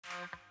Hey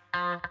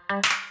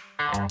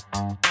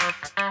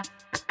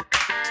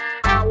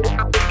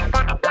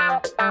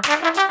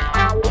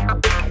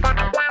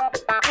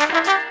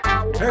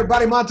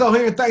everybody, Montel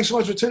here, and thanks so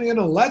much for tuning in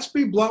to Let's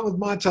Be Blunt with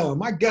Montel. And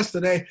my guest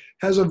today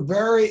has a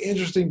very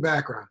interesting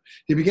background.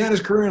 He began his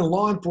career in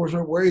law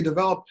enforcement, where he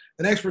developed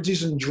an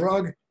expertise in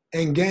drug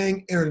and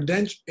gang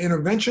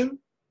intervention,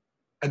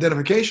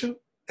 identification,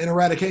 and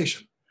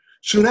eradication.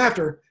 Soon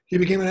after, he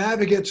became an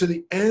advocate to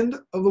the end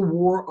of the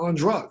war on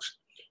drugs.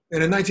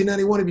 And in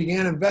 1991, he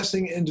began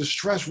investing in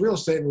distressed real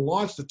estate and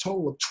launched a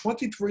total of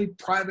 23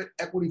 private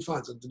equity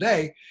funds. And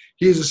today,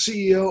 he is the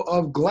CEO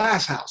of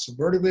Glass House, a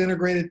vertically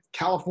integrated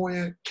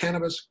California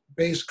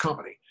cannabis-based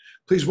company.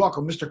 Please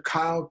welcome Mr.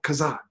 Kyle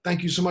Kazan.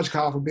 Thank you so much,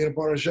 Kyle, for being a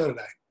part of the show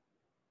today.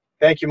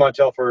 Thank you,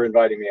 Montel, for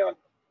inviting me on.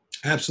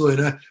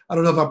 Absolutely. I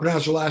don't know if I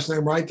pronounced your last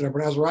name right. Did I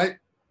pronounce it right?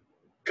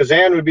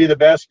 Kazan would be the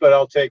best, but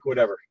I'll take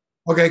whatever.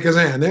 Okay,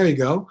 Kazan, there you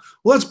go.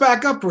 Well, let's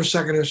back up for a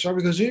second here, sir,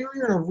 because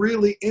you're in a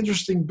really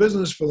interesting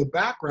business for the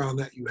background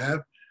that you have.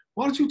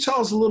 Why don't you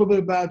tell us a little bit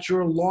about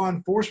your law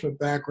enforcement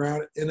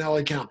background in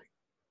LA County?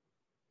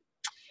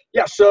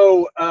 Yeah,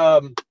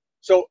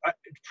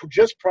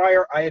 just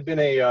prior, I had been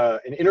an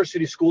inner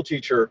city school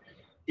teacher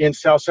in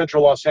South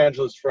Central Los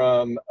Angeles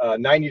from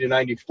 90 to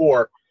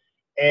 94.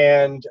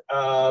 And,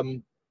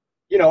 I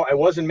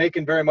wasn't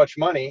making very much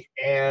money,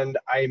 and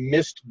I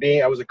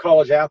was a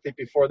college athlete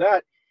before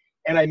that.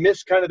 And I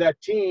missed kind of that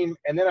team.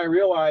 And then I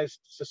realized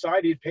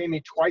society would pay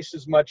me twice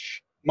as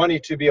much money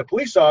to be a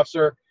police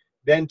officer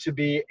than to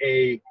be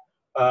a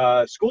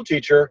school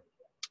teacher.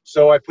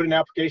 So I put an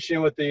application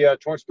in with the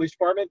Torrance Police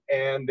Department,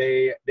 and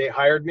they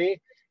hired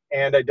me,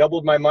 and I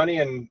doubled my money.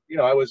 And,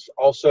 I was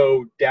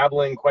also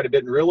dabbling quite a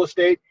bit in real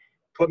estate,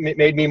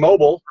 made me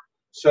mobile.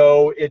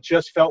 So it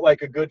just felt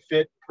like a good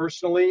fit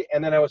personally.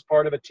 And then I was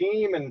part of a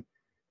team, and,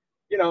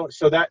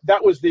 so that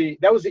was the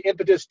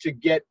impetus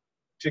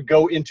to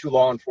go into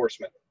law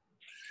enforcement.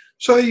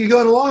 So you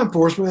go to law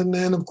enforcement, and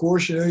then of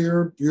course,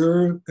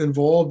 you're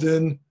involved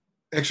in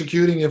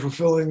executing and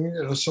fulfilling,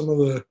 some of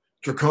the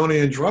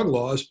draconian drug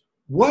laws.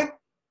 What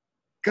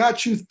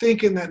got you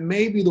thinking that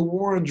maybe the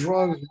war on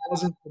drugs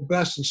wasn't the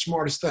best and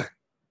smartest thing?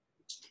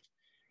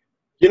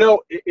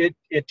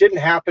 It didn't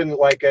happen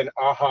like an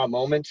aha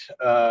moment.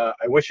 I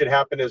wish it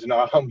happened as an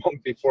aha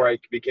moment before I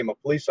became a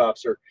police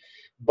officer.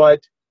 But,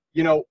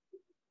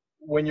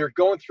 when you're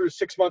going through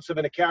 6 months of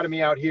an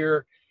academy out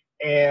here,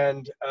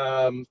 and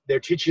they're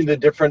teaching the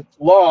different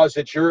laws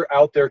that you're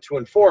out there to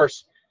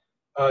enforce,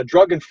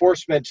 drug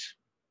enforcement,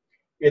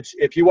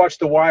 if you watch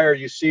The Wire,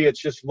 you see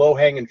it's just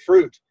low-hanging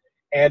fruit,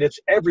 and it's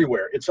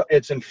everywhere.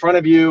 It's in front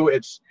of you.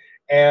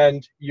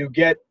 And you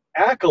get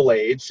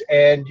accolades,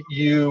 and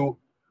you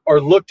are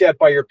looked at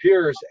by your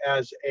peers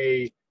as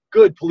a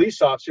good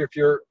police officer if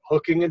you're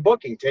hooking and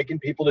booking, taking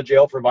people to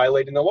jail for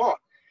violating the law.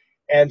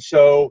 And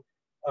so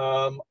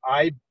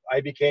I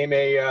became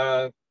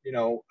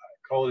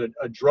call it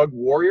a drug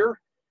warrior.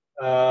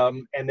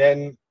 And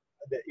then,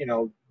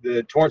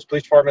 the Torrance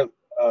Police Department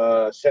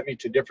sent me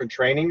to different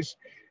trainings.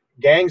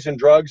 Gangs and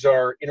drugs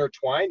are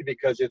intertwined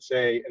because it's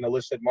an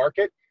illicit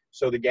market.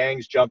 So the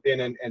gangs jump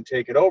in and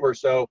take it over.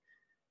 So,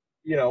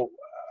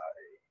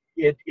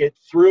 it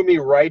threw me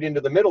right into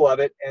the middle of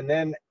it. And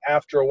then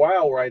after a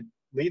while, where I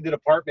lead the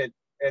department,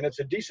 and it's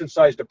a decent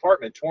sized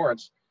department,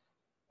 Torrance,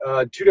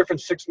 2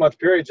 different 6-month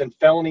periods in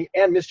felony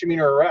and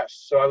misdemeanor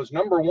arrests. So I was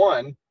number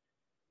one,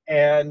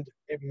 and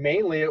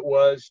it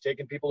was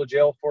taking people to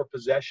jail for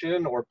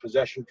possession or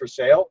possession for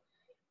sale.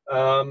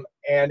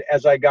 And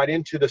as I got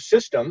into the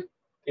system,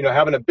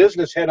 having a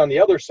business head on the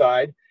other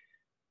side,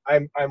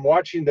 I'm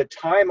watching the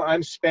time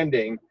I'm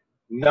spending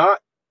not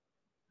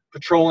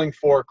patrolling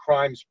for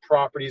crimes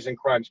properties and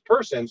crimes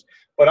persons,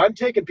 but I'm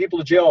taking people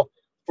to jail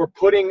for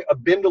putting a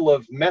bundle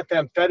of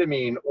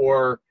methamphetamine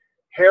or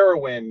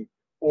heroin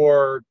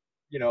or,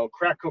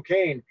 crack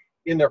cocaine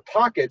in their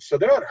pockets, so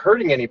they're not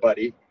hurting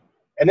anybody.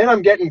 And then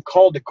I'm getting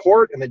called to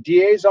court in the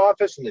DA's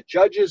office and the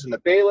judges and the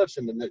bailiffs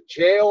and the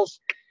jails.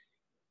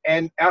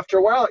 And after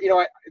a while,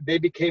 they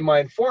became my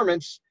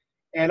informants,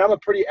 and I'm a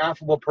pretty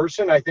affable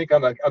person. I think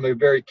I'm a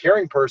very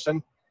caring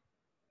person.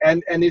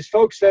 And these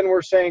folks then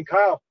were saying,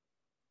 Kyle,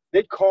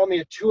 they'd call me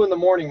at 2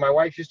 a.m. My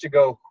wife used to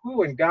go,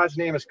 who in God's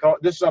name is calling?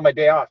 This is on my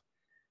day off.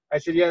 I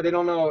said, yeah, they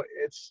don't know.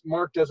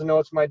 Mark doesn't know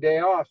it's my day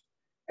off.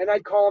 And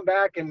I'd call them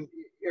back,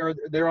 or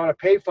they're on a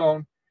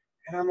payphone,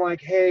 and I'm like,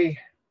 hey,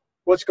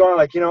 what's going on?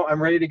 Like,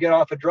 I'm ready to get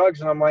off of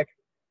drugs. And I'm like,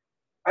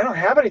 I don't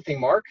have anything,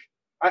 Mark.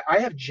 I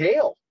have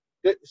jail.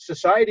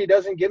 Society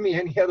doesn't give me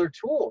any other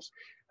tools.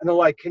 And they're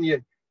like, can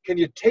you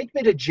take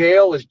me to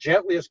jail as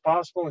gently as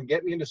possible and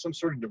get me into some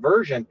sort of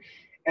diversion?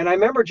 And I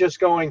remember just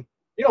going,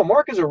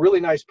 Mark is a really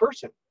nice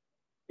person.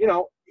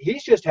 He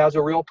just has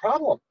a real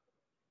problem.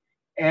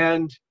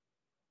 And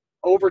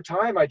over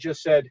time, I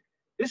just said,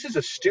 this is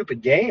a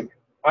stupid game.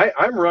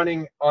 I'm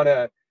running on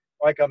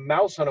like a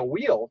mouse on a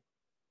wheel,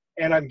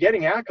 and I'm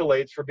getting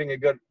accolades for being a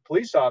good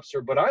police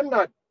officer, but I'm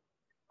not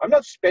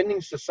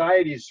spending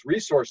society's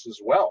resources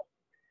well.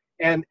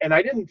 And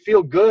I didn't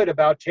feel good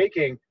about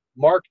taking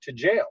Mark to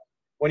jail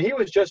when he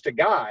was just a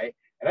guy,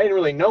 and I didn't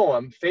really know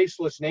him,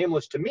 faceless,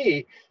 nameless to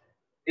me.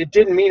 It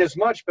didn't mean as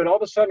much, but all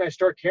of a sudden I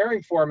start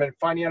caring for him and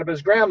finding out about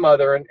his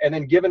grandmother, and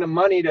then giving him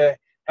money to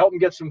help him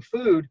get some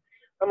food.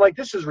 I'm like,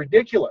 this is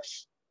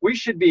ridiculous. We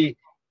should be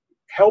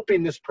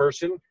helping this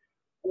person.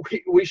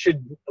 We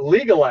should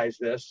legalize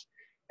this.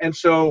 And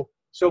so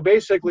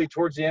basically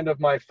towards the end of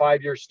my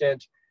 5-year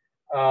stint,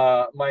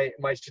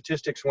 my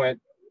statistics went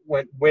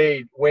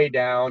way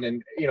down.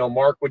 And,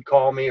 Mark would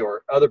call me,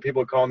 or other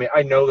people would call me.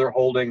 I know they're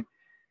holding,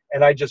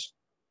 and I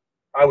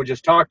would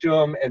just talk to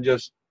them and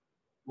just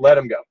let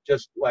them go.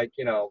 Just like,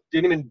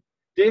 didn't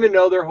even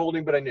know they're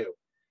holding, but I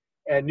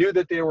knew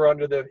that they were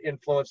under the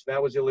influence. And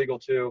that was illegal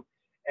too.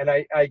 And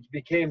I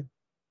became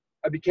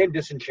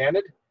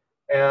disenchanted,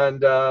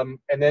 and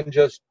then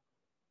just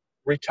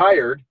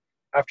retired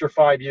after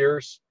 5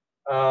 years,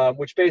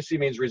 which basically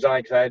means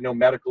resigned because I had no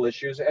medical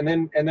issues, and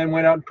then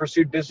went out and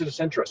pursued business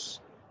interests.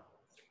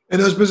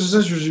 And those business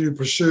interests you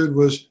pursued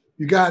was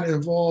you got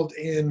involved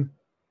in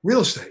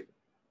real estate.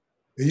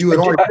 You had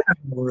already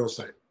been in real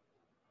estate.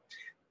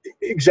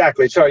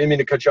 Exactly. Sorry, I didn't mean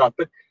to cut you off,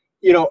 but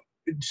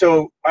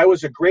so I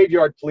was a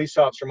graveyard police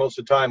officer most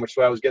of the time, which is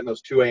why I was getting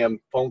those 2 a.m.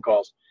 phone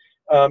calls.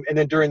 And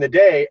then during the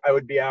day, I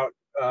would be out,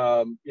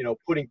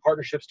 putting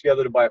partnerships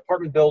together to buy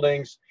apartment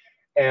buildings,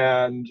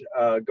 and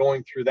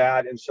going through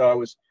that. And so I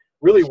was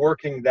really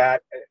working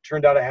that. It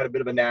turned out I had a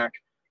bit of a knack,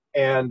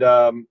 and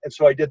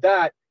so I did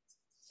that,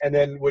 and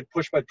then would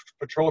push my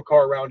patrol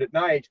car around at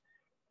night,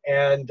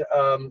 and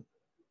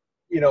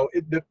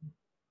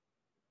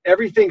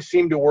everything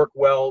seemed to work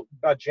well.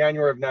 About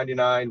January of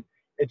 '99,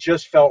 it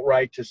just felt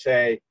right to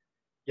say,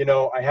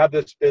 I have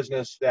this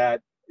business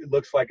that it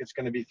looks like it's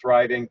going to be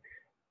thriving.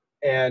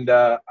 And,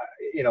 I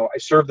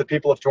served the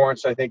people of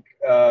Torrance, I think,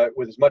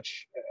 with as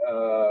much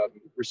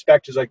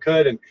respect as I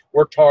could, and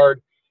worked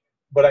hard,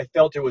 but I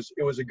felt it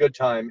was a good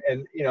time.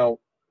 And,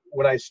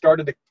 when I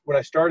started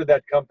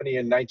that company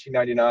in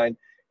 1999,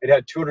 it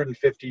had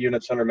 250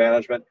 units under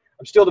management.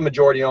 I'm still the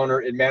majority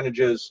owner. It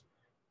manages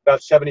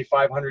about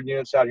 7,500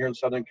 units out here in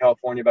Southern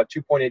California, about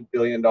 $2.8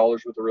 billion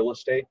worth of real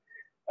estate,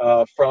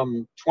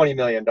 from $20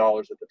 million at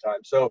the time.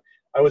 So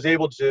I was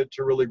able to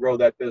really grow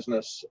that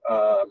business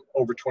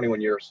over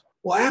 21 years.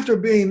 Well, after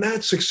being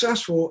that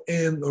successful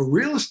in the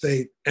real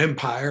estate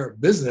empire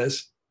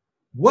business,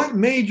 what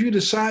made you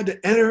decide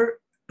to enter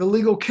the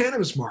legal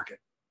cannabis market?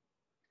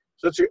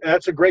 So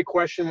that's a great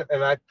question,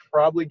 and I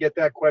probably get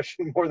that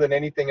question more than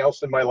anything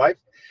else in my life.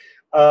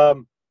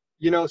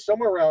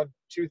 Somewhere around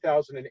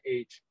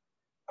 2008,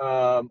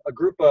 a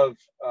group of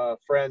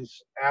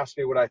friends asked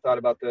me what I thought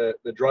about the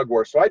drug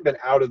war. So I'd been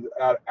out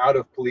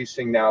of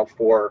policing now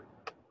for,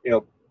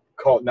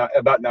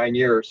 about 9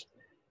 years,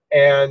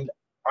 and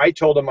I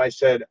told them, I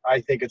said, I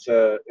think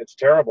it's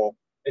terrible.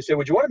 They said,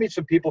 would you want to meet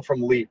some people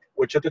from LEAP,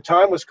 which at the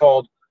time was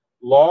called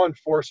Law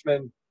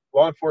Enforcement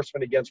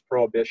Against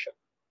Prohibition,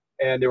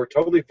 and they were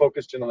totally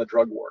focused in on the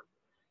drug war.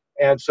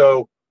 And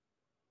so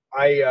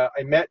I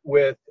met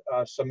with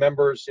some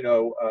members.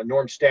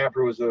 Norm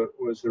Stamper was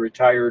the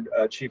retired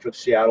chief of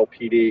Seattle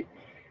PD,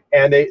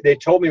 and they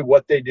told me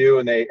what they do,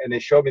 and they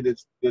showed me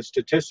the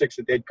statistics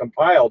that they'd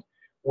compiled,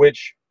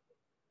 which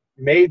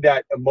made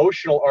that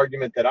emotional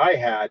argument that I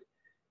had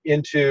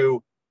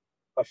into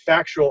a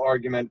factual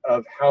argument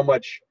of how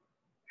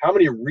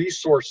many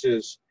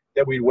resources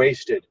that we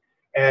wasted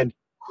and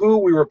who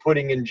we were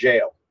putting in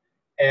jail.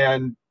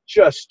 And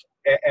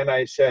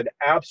I said,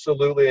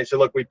 absolutely. I said,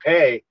 look, we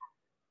pay,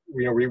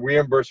 we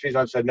reimburse fees.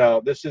 I said,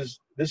 no, this is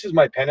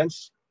my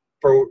penance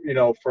for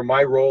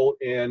my role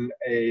in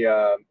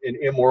an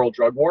immoral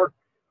drug war,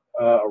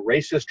 a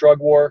racist drug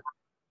war.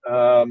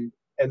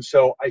 And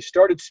so I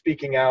started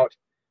speaking out.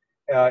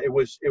 It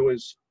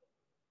was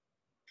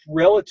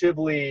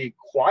relatively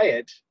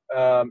quiet,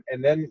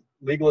 and then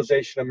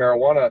legalization of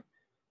marijuana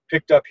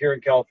picked up here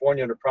in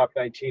California under Prop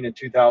 19 in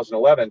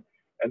 2011,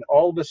 and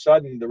all of a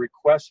sudden the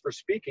requests for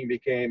speaking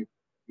became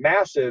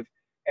massive,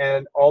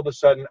 and all of a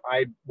sudden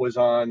I was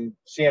on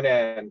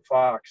CNN,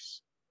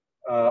 Fox,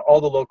 all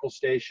the local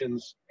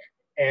stations,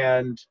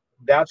 and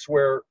that's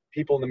where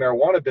people in the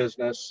marijuana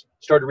business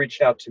started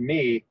reaching out to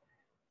me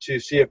to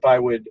see if I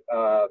would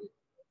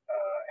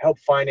help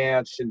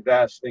finance,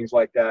 invest, things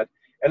like that.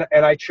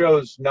 And I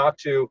chose not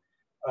to.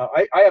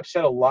 I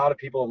upset a lot of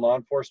people in law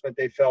enforcement.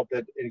 They felt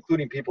that,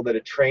 including people that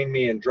had trained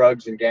me in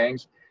drugs and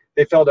gangs,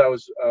 they felt I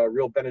was a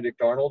real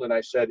Benedict Arnold. And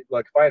I said,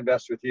 look, if I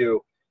invest with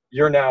you,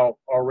 you're now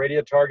already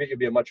a target. You'll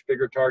be a much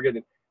bigger target.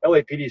 And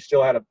LAPD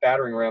still had a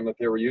battering ram that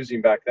they were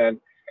using back then.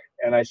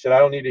 And I said, I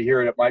don't need to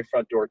hear it at my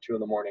front door at 2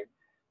 a.m.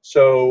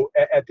 So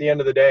at the end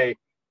of the day,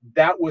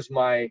 that was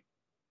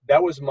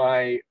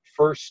my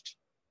first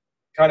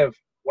kind of,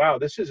 wow,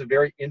 this is a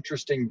very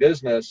interesting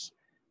business.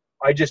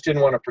 I just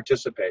didn't want to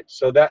participate.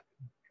 So that,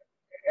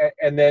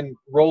 and then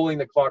rolling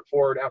the clock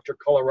forward after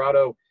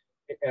Colorado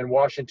and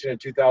Washington in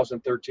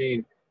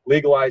 2013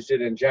 legalized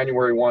it in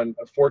January 1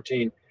 of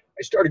 14,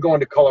 I started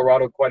going to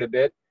Colorado quite a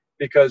bit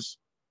because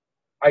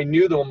I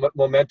knew the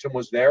momentum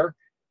was there.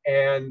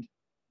 And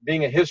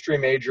being a history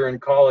major in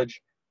college,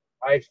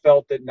 I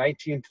felt that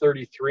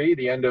 1933,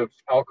 the end of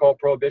alcohol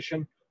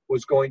prohibition,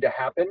 was going to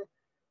happen.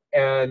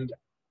 And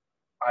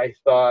I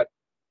thought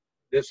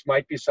this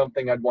might be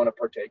something I'd want to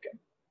partake in.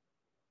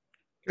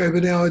 Okay,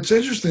 but now it's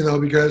interesting though,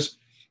 because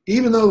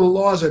even though the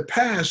laws had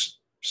passed,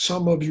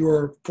 some of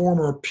your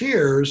former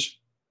peers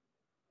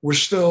were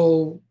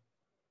still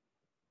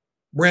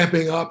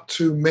ramping up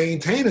to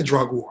maintain a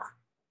drug war.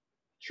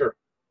 Sure.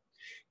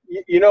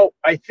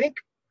 I think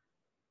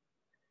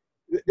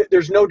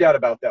there's no doubt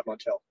about that,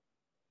 Montel.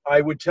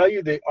 I would tell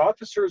you the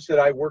officers that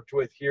I worked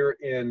with here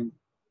in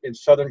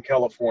Southern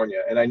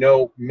California, and I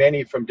know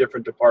many from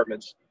different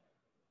departments,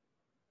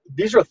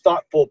 these are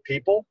thoughtful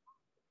people,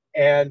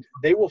 and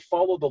they will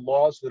follow the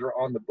laws that are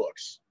on the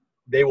books.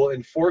 They will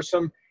enforce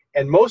them.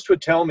 And most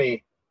would tell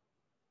me,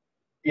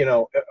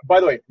 by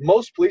the way,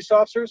 most police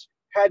officers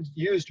had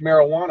used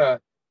marijuana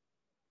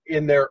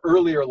in their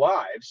earlier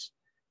lives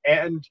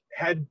and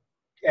had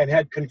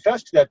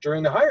confessed to that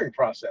during the hiring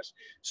process.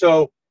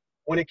 So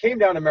when it came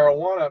down to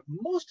marijuana,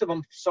 most of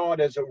them saw it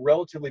as a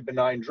relatively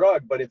benign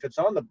drug, but if it's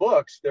on the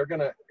books, they're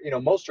going to,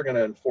 most are going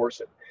to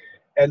enforce it.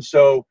 And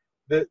so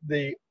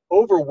the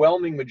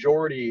overwhelming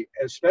majority,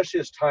 especially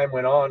as time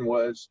went on,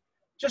 was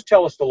just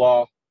tell us the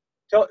law,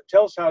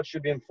 tell us how it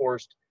should be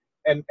enforced,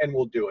 and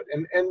we'll do it.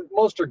 And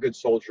most are good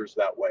soldiers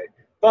that way.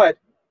 But,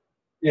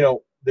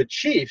 the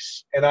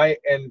chiefs,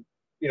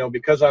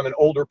 because I'm an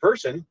older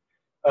person,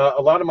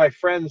 a lot of my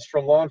friends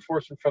from law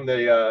enforcement from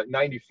the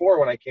 94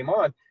 when I came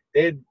on,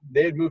 they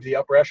had moved the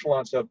upper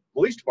echelons of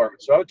police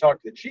departments. So I would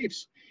talk to the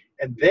chiefs,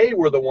 and they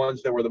were the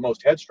ones that were the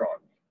most headstrong.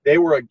 They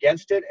were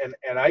against it, and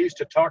I used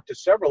to talk to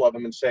several of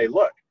them and say,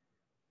 look,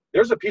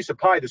 there's a piece of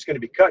pie that's going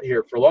to be cut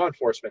here for law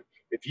enforcement.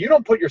 If you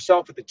don't put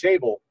yourself at the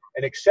table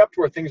and accept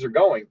where things are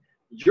going,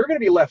 you're going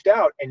to be left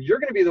out, and you're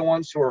going to be the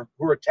ones who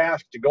are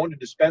tasked to go into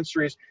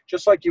dispensaries,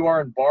 just like you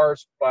are in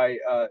bars by,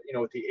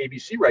 with the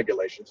ABC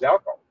regulations,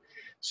 alcohol.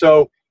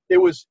 So it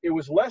was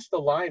less the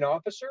line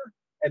officer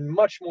and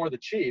much more the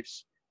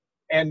chiefs.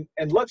 And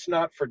let's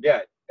not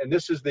forget, and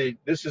this is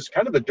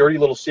kind of the dirty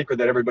little secret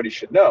that everybody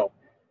should know,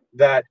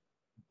 that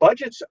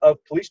budgets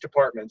of police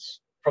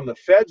departments, from the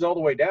feds all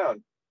the way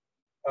down,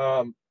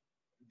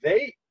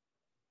 they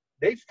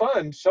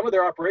fund some of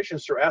their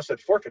operations through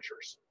asset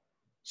forfeitures.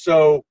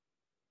 So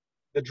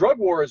the drug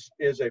war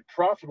is a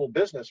profitable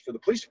business for the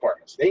police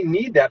departments. They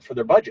need that for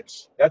their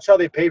budgets. That's how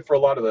they pay for a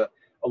lot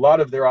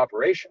of their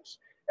operations.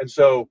 And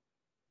so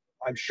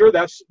I'm sure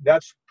that's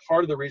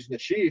part of the reason the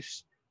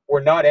chiefs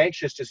were not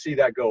anxious to see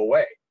that go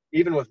away,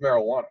 even with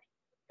marijuana.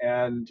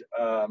 And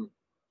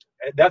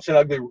that's an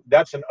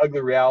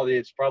ugly reality.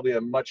 It's probably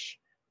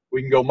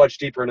we can go much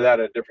deeper into that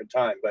at a different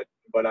time, but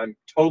I'm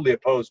totally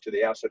opposed to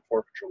the asset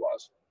forfeiture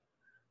laws.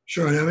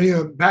 Sure. I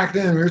mean, back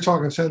then, we were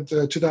talking since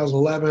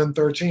 2011,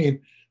 13,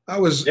 I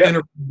was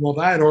well,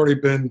 I had already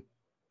been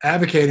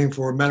advocating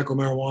for medical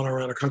marijuana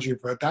around the country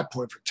at that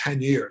point for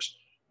 10 years,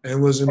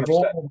 and was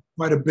involved 100%.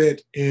 quite a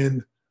bit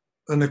in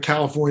the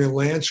California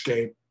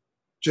landscape,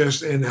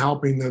 just in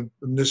helping the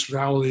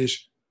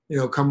municipalities,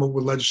 come up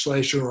with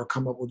legislation or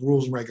come up with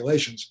rules and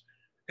regulations.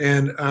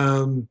 And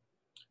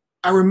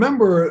I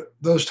remember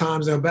those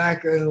times now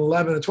back in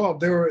 11 and 12,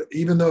 there were,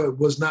 even though it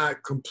was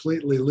not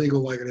completely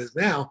legal like it is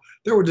now,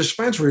 there were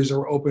dispensaries that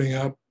were opening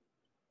up,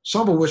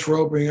 some of which were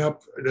opening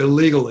up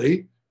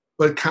illegally,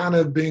 but kind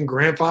of being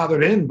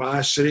grandfathered in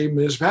by city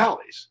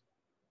municipalities.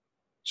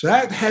 So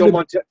that had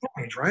to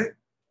change, right?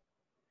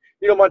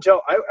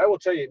 Montel, I will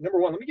tell you, number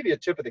one, let me give you a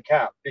tip of the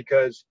cap,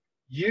 because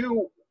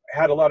you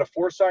had a lot of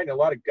foresight and a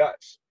lot of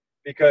guts,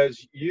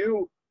 because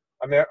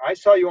I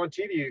saw you on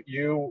TV.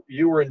 You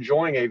were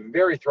enjoying a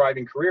very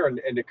thriving career, and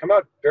to come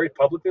out very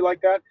publicly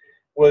like that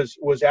was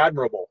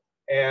admirable.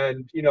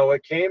 And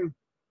it came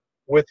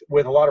with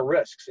a lot of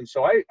risks, and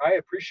so I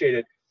appreciate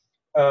it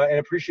and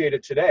appreciate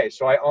it today.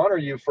 So I honor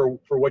you for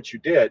what you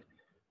did.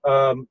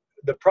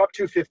 The Prop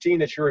 215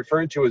 that you're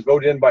referring to was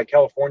voted in by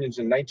Californians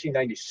in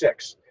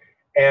 1996,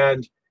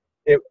 and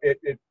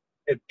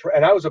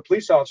and I was a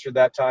police officer at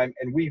that time,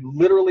 and we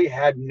literally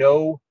had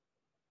no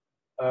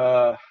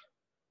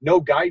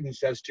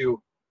guidance as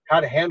to how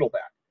to handle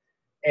that.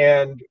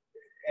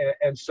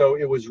 And so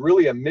it was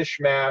really a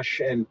mishmash,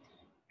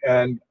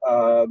 and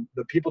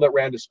the people that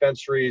ran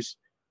dispensaries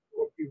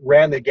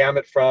ran the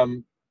gamut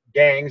from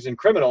gangs and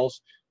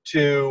criminals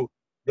to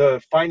the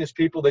finest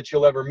people that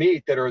you'll ever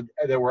meet that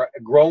were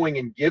growing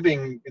and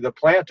giving the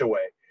plant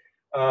away.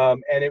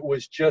 And it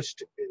was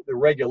just, the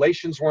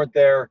regulations weren't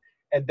there.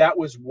 And that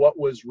was what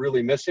was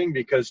really missing,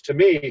 because to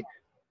me,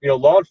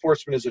 law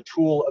enforcement is a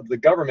tool of the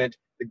government.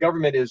 The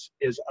government is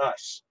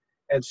us.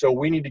 And so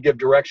we need to give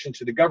direction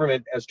to the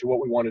government as to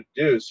what we wanted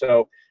to do.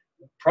 So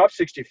Prop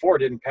 64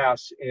 didn't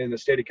pass in the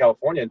state of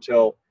California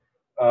until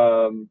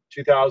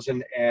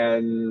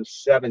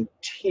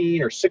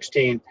 2017 or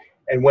 16,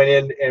 and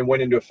went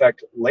into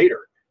effect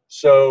later.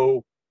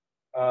 So,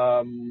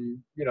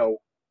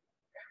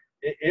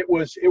 it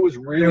was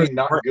really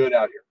not good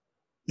out here.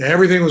 Yeah,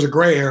 everything was a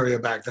gray area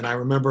back then. I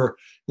remember,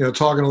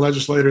 talking to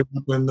legislators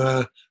up in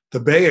the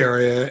Bay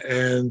Area,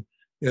 and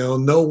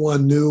no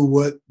one knew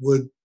what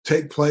would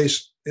take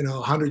place,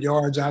 100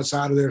 yards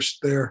outside of their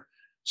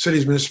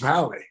city's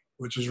municipality.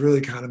 which was really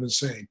kind of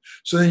insane.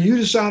 So then you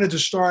decided to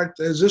start.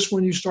 Is this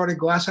when you started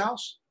Glass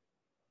House?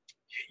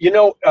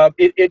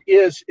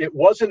 It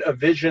wasn't a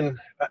vision,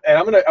 and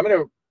I'm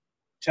gonna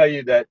tell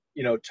you that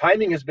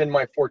timing has been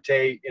my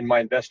forte in my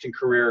investing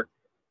career.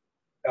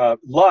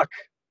 Luck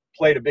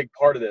played a big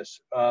part of this.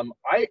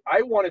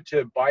 I wanted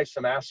to buy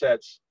some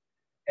assets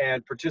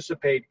and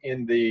participate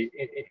in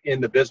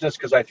the business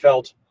because I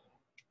felt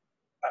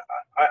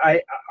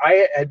I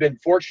had been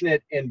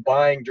fortunate in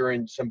buying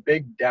during some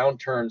big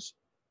downturns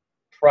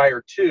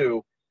prior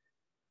to,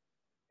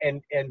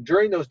 and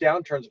during those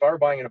downturns, if I were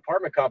buying an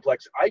apartment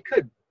complex, I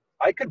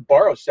could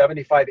borrow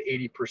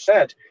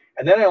 75-80%,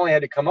 and then I only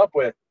had to come up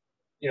with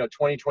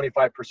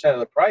 20-25% of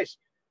the price.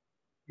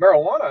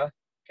 Marijuana,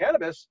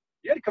 cannabis,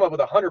 you had to come up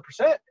with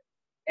 100%,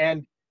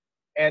 and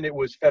it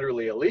was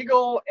federally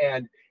illegal.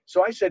 And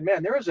so I said,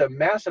 man, there is a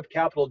massive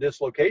capital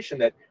dislocation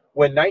that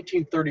when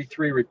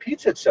 1933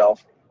 repeats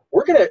itself,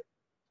 we're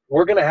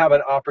gonna have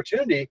an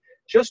opportunity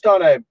just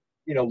on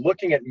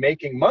looking at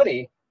making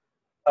money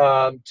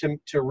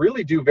to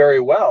really do very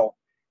well.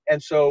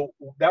 And so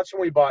that's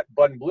when we bought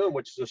Bud and Bloom,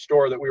 which is a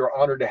store that we were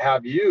honored to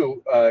have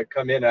you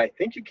come in. I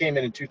think you came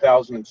in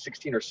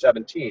 2016 or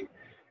 17.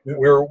 Yeah.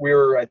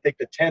 We're I think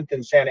the 10th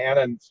in Santa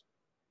Ana and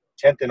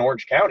 10th in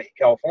Orange County,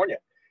 California.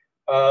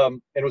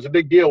 And it was a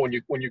big deal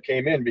when you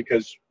came in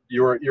because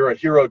you're a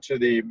hero to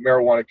the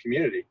marijuana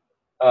community.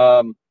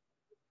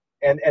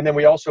 And then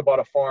we also bought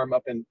a farm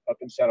up in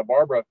Santa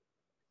Barbara.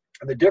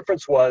 And the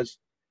difference was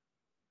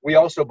we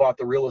also bought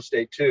the real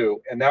estate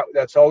too. And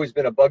that's always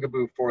been a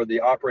bugaboo for the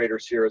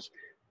operators here is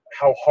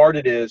how hard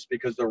it is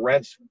because the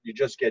rents, you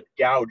just get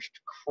gouged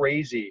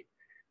crazy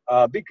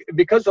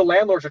because the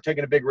landlords are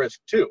taking a big risk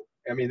too.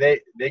 I mean,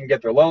 they can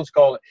get their loans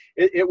called.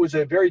 It was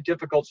a very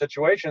difficult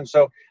situation.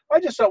 So I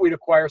just thought we'd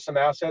acquire some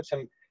assets,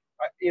 and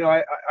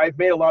I've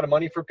made a lot of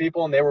money for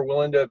people, and they were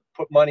willing to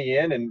put money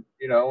in,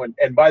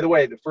 and by the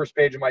way, the first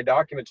page of my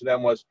document to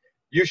them was,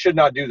 you should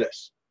not do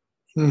this.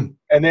 And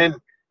then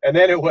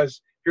it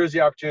was, here's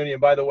the opportunity.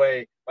 And by the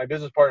way, my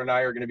business partner and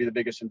I are going to be the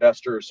biggest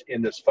investors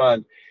in this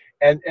fund.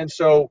 And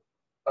so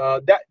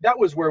that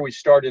was where we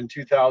started in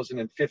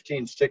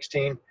 2015,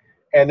 16.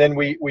 And then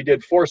we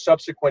did 4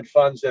 subsequent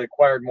funds that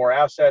acquired more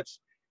assets.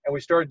 And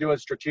we started doing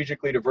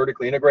strategically to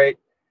vertically integrate,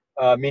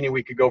 meaning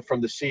we could go from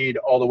the seed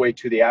all the way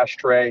to the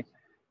ashtray.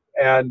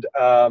 And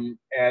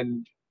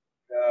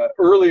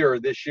earlier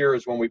this year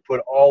is when we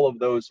put all of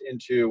those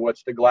into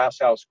what's the Glass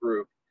House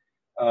Group.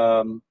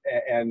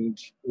 And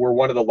we're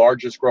one of the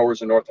largest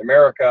growers in North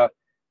America.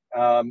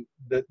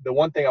 The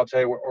one thing I'll tell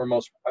you I'm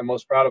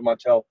most proud of,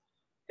 Montel,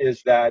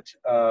 is that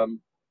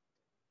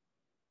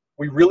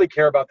we really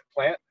care about the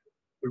plant.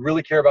 We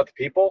really care about the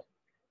people,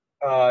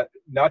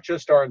 not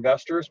just our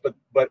investors,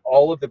 but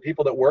all of the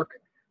people that work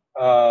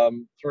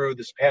through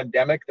this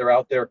pandemic. They're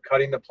out there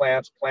cutting the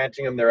plants,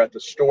 planting them. They're at the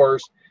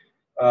stores,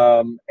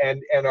 and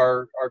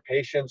our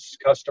patients,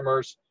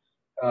 customers.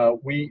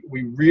 We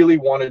really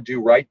want to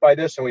do right by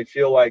this, and we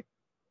feel like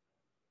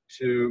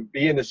to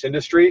be in this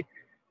industry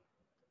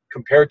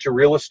compared to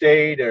real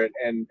estate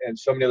and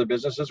so many other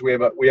businesses, we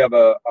have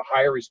a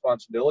higher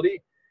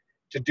responsibility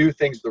to do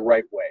things the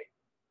right way.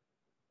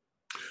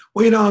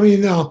 Well,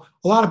 a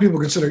lot of people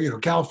consider,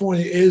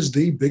 California is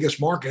the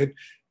biggest market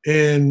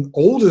and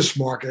oldest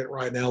market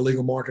right now,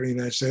 legal market in the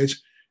United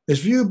States. It's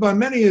viewed by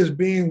many as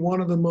being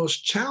one of the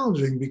most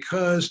challenging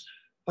because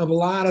of a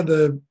lot of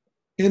the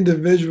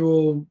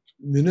individual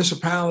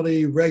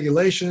municipality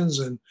regulations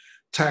and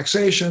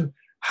taxation.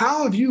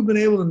 How have you been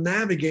able to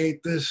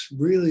navigate this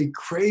really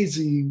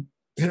crazy,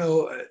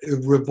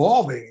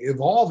 evolving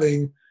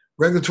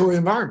regulatory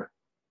environment?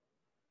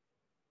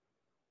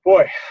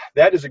 Boy,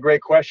 that is a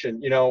great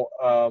question. You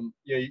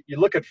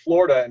look at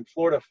Florida, and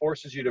Florida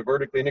forces you to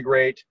vertically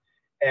integrate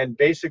and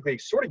basically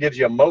sort of gives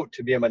you a moat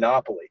to be a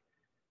monopoly.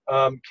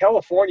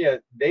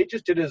 California, they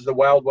just did it as the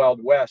wild, wild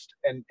west.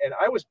 And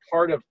I was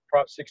part of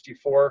Prop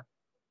 64.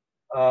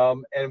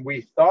 And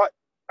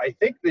I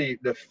think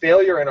the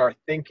failure in our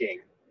thinking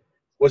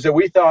was that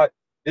we thought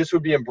this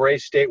would be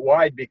embraced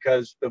statewide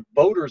because the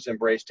voters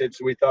embraced it.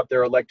 So we thought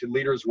their elected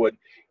leaders would.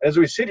 And as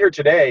we sit here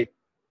today,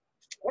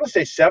 I want to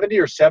say 70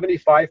 or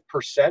 75%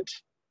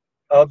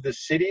 of the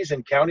cities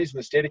and counties in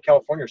the state of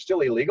California are still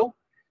illegal.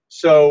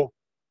 So,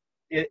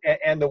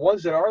 and the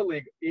ones that are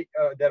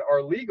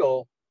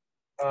legal,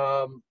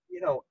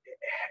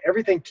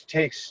 everything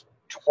takes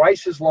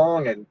twice as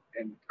long and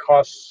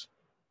costs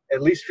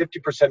at least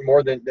 50%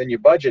 more than you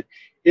budget.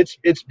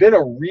 It's been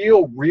a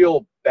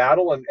real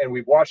battle, and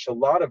we've watched a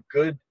lot of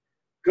good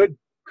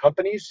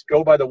companies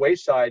go by the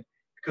wayside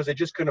because they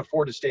just couldn't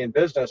afford to stay in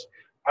business.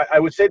 I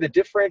would say the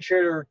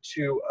differentiator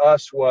to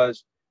us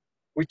was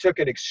we took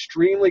an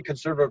extremely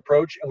conservative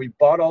approach, and we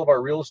bought all of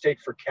our real estate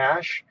for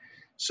cash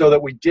so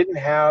that we didn't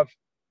have,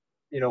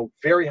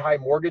 very high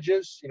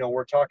mortgages.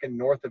 We're talking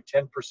north of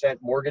 10%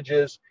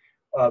 mortgages,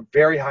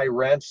 very high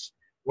rents,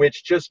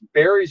 which just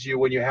buries you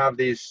when you have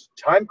these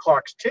time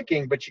clocks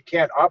ticking, but you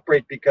can't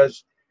operate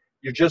because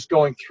you're just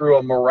going through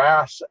a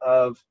morass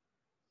of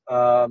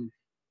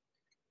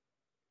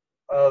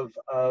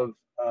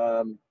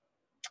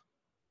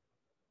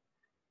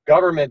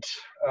government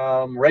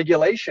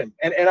regulation,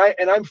 and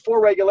I'm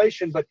for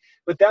regulation, but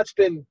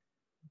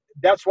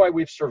that's why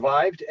we've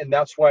survived, and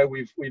that's why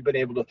we've been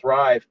able to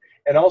thrive.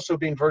 And also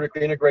being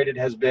vertically integrated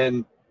has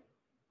been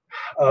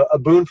a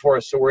boon for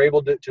us, so we're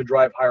able to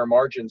drive higher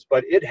margins.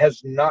 But it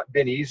has not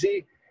been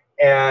easy,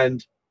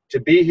 and to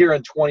be here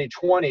in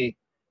 2020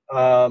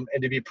 and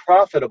to be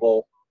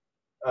profitable,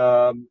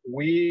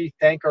 we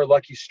thank our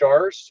lucky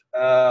stars,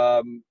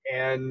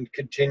 and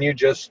continue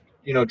just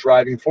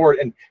driving forward.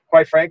 And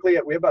quite frankly,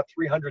 we have about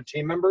 300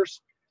 team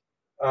members,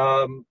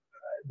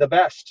 the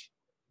best.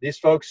 These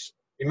folks,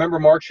 remember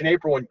March and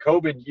April when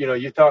COVID,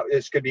 you thought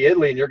this could be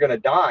Italy and you're going to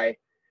die.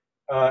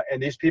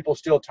 And these people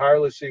still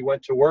tirelessly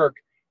went to work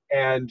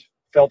and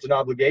felt an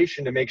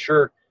obligation to make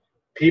sure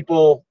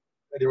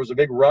there was a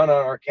big run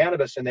on our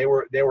cannabis, and they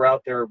were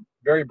out there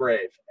very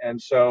brave.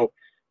 And so,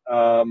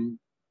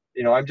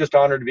 I'm just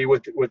honored to be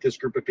with this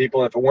group of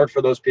people. And if it weren't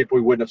for those people,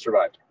 we wouldn't have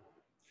survived.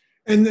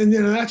 And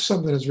that's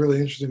something that's really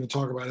interesting to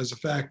talk about, is the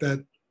fact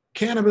that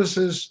cannabis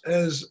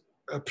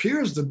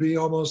appears to be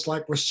almost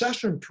like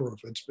recession proof.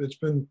 It's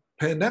been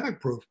pandemic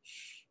proof.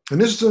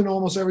 And this is in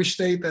almost every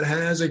state that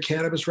has a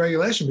cannabis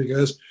regulation,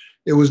 because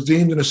it was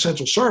deemed an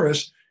essential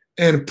service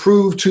and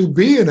proved to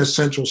be an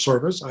essential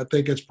service. I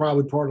think it's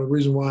probably part of the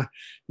reason why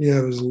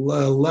there's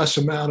less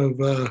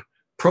amount of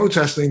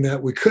protesting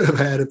that we could have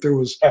had if there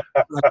was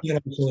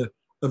cannabis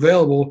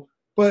available.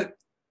 But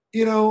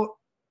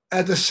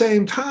at the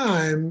same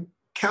time,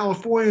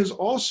 California is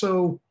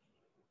also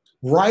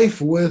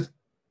rife with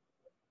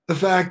the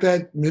fact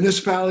that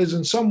municipalities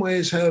in some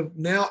ways have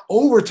now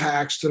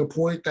overtaxed to the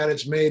point that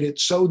it's made it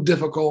so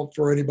difficult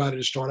for anybody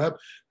to start up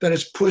that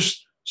it's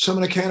pushed some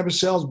of the cannabis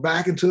sales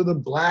back into the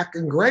black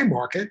and gray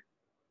market.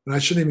 And I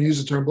shouldn't even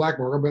use the term black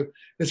market, but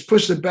it's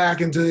pushed it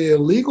back into the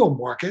illegal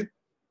market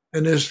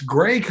and this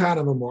gray kind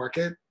of a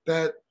market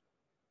that,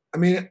 I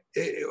mean,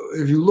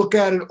 if you look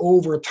at it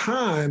over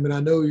time, and I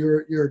know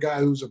you're a guy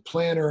who's a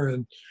planner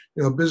and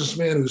a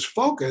businessman who's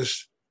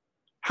focused,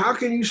 how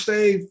can you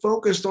stay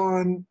focused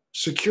on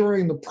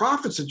securing the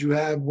profits that you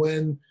have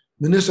when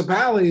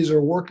municipalities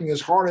are working as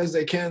hard as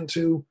they can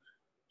to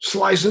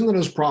slice into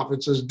those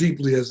profits as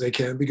deeply as they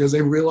can, because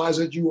they realize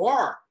that you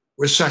are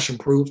recession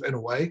proof in a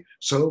way?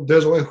 So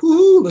there's a way,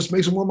 let's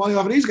make some more money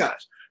off of these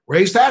guys,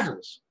 raise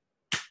taxes.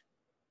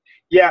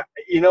 Yeah,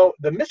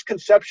 the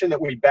misconception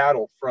that we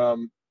battle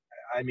from,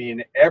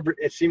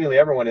 seemingly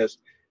everyone, is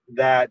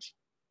that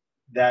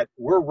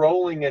we're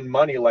rolling in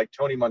money like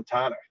Tony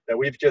Montana, that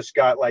we've just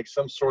got like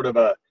some sort of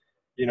a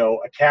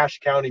cash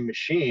counting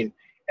machine.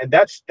 And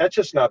that's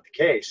just not the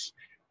case.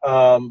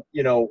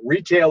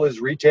 Retail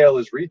is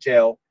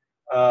retail.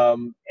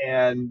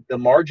 And the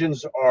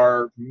margins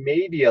are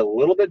maybe a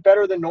little bit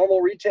better than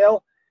normal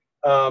retail.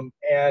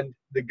 And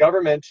the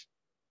government,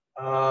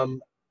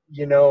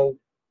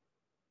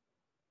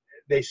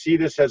 they see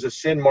this as a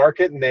sin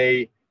market, and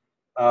they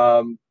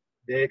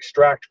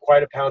extract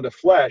quite a pound of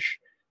flesh.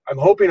 I'm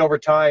hoping over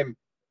time,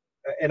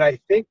 and I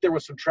think there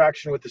was some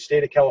traction with the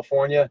state of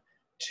California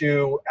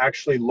to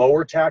actually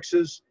lower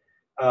taxes,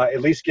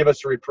 at least give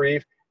us a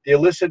reprieve. The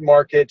illicit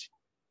market,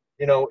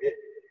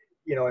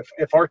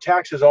 if our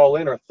taxes all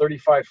in are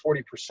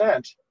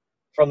 35-40%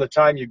 from the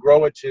time you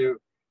grow it to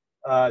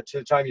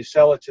the time you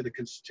sell it to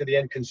the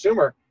end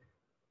consumer,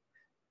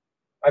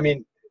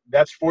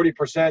 that's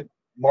 40%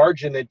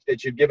 margin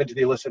that you've given to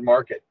the illicit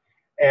market.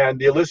 And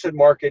the illicit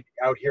market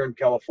out here in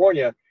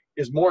California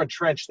is more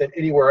entrenched than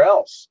anywhere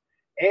else.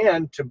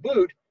 And to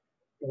boot,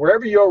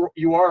 wherever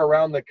you are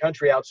around the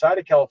country outside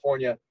of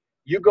California,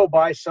 you go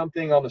buy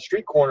something on the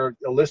street corner,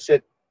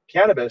 illicit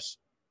cannabis,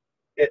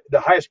 the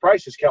highest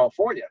price is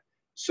California.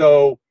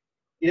 So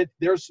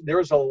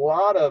there's a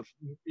lot of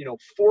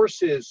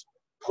forces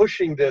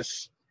pushing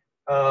this,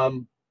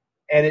 and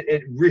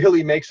it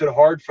really makes it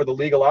hard for the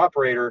legal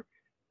operator.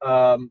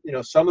 Some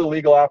of the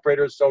legal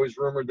operators, it's always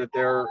rumored that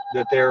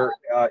they're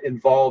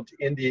involved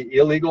in the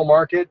illegal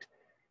market.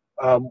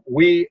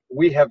 We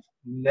have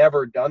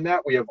never done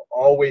that. We have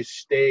always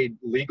stayed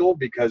legal,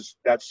 because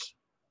that's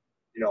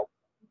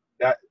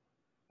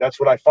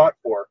what I fought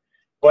for.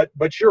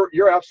 But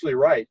you're absolutely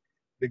right.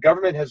 The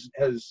government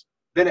has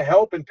been a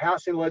help in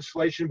passing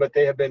legislation, but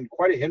they have been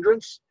quite a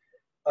hindrance.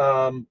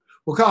 Well,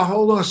 Kyle,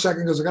 hold on a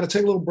second, because I got to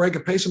take a little break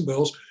and pay some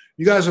bills.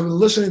 You guys have been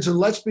listening to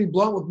Let's Be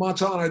Blunt with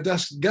Montel, and our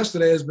guest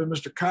today has been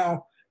Mr.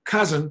 Kyle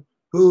Kazan,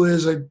 who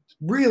is a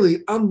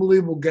really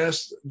unbelievable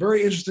guest,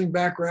 very interesting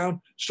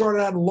background,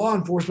 started out in law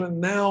enforcement,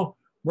 and now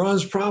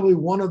runs probably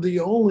one of the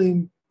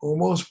only or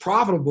most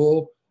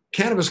profitable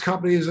cannabis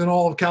companies in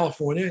all of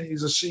California.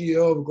 He's the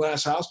CEO of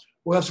Glass House.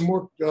 We'll have some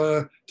more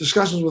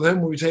discussions with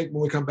him when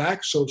we come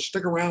back. So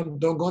stick around.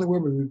 Don't go anywhere.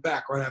 We'll be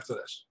back right after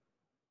this.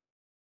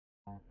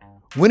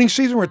 Winning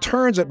season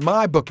returns at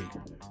MyBookie.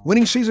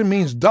 Winning season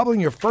means doubling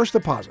your first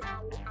deposit.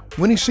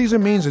 Winning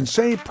season means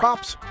insane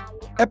props,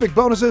 epic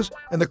bonuses,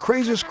 and the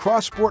craziest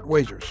cross-sport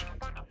wagers.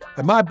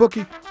 At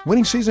MyBookie,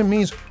 winning season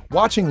means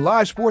watching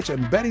live sports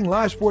and betting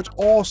live sports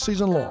all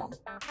season long.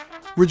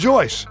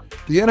 Rejoice!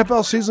 The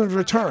NFL season has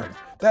returned.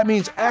 That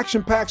means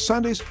action-packed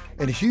Sundays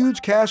and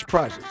huge cash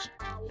prizes.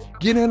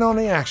 Get in on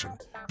the action.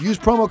 Use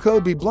promo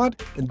code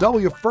BeBlunt and double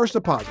your first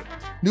deposit.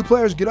 New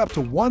players get up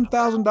to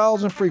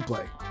 $1,000 in free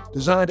play,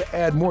 designed to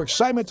add more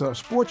excitement to the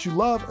sports you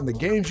love and the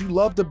games you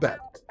love to bet.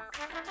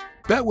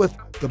 Bet with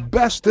the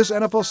best this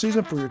NFL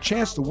season for your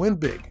chance to win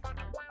big.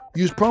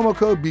 Use promo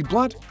code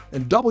BeBlunt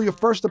and double your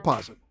first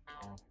deposit.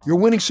 Your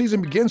winning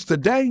season begins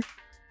today,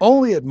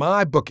 only at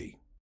MyBookie.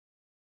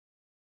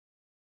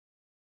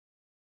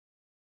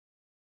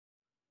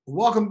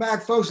 Welcome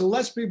back, folks, to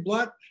Let's Be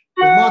Blunt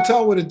with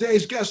Montel, where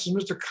today's guest is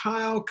Mr.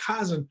 Kyle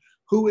Kazan,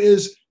 who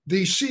is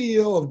the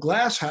CEO of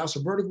Glass House,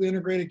 a vertically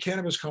integrated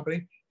cannabis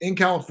company in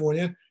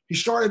California. He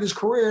started his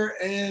career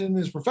and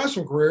his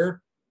professional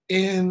career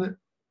in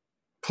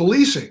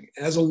policing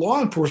as a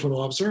law enforcement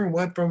officer, and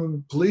went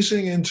from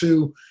policing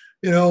into,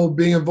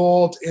 being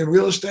involved in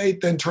real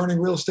estate, then turning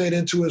real estate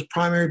into his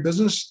primary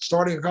business,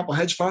 starting a couple of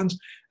hedge funds,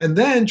 and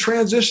then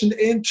transitioned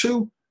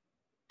into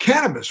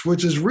cannabis,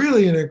 which is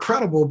really an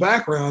incredible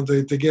background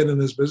to get in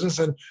this business.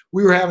 And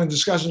we were having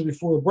discussions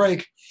before the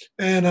break,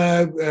 and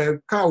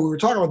Kyle, we were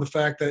talking about the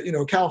fact that,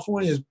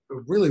 California is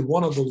really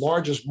one of the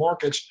largest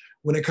markets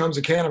when it comes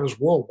to cannabis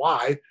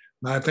worldwide.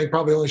 I think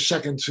probably only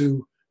second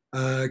to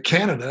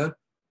Canada.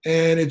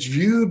 And it's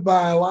viewed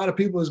by a lot of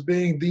people as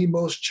being the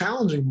most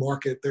challenging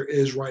market there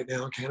is right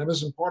now in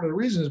cannabis. And part of the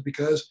reason is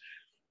because,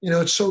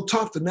 it's so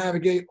tough to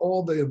navigate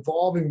all the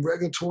evolving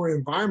regulatory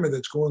environment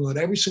that's going on.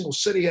 Every single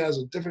city has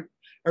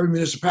every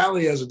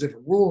municipality has a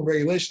different rule and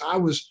regulation. I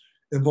was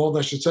involved,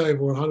 I should say,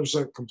 for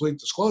 100% complete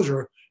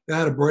disclosure. I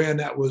had a brand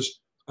that was,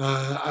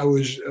 I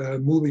was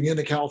moving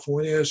into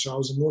California. So I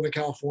was in Northern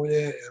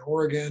California and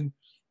Oregon.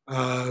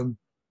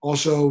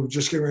 Also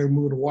just getting ready to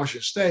move to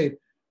Washington State.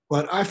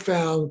 But I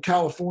found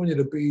California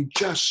to be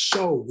just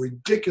so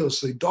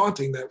ridiculously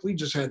daunting that we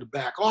just had to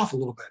back off a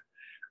little bit.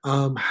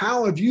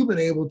 How have you been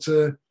able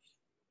to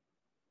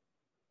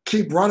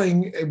keep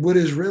running what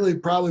is really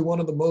probably one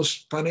of the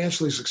most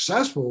financially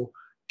successful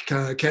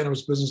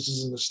cannabis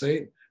businesses in the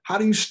state? How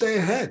do you stay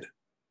ahead?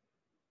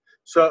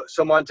 So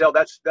Montel,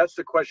 that's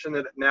the question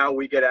that now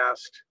we get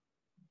asked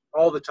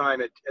all the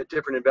time at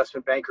different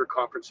investment banker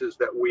conferences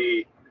that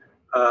we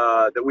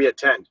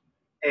attend.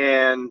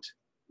 And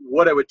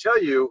what I would tell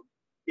you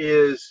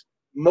is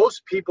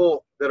most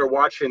people that are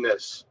watching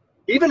this,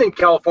 even in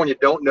California,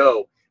 don't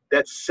know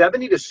that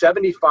 70 to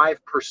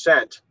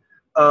 75%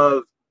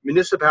 of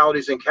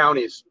municipalities and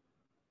counties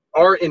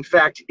are in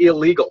fact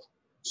illegal.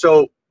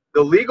 So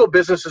the legal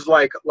businesses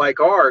like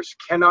ours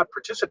cannot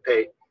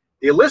participate.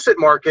 The illicit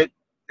market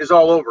is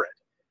all over it.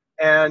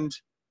 And,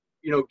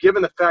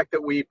 given the fact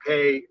that we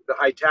pay the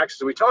high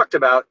taxes we talked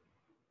about,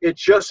 it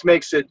just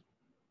makes it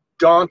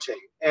daunting.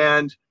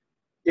 And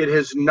it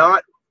has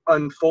not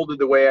unfolded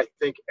the way I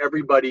think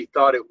everybody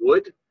thought it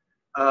would.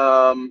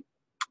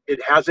 It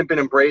hasn't been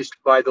embraced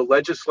by the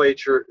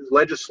legislators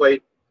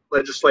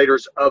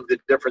of the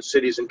different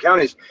cities and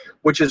counties,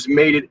 which has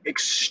made it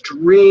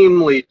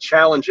extremely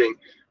challenging.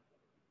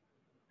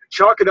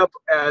 Chalk it up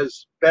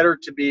as better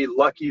to be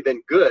lucky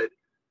than good.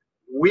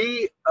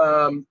 We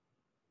did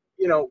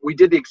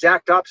the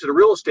exact opposite of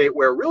real estate,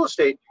 where real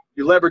estate,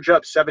 you leverage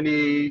up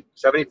 70,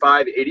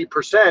 75,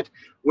 80%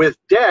 with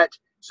debt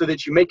so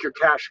that you make your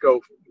cash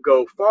go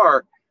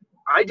far.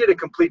 I did a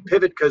complete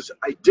pivot because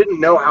I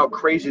didn't know how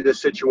crazy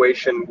this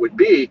situation would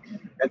be.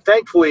 And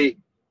thankfully,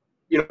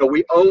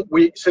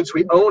 since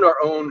we own our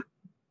own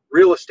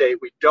real estate,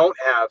 we don't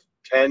have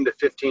 10 to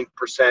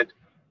 15%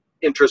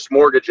 interest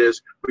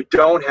mortgages. We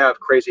don't have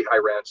crazy high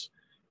rents.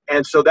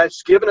 And so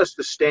that's given us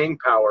the staying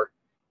power.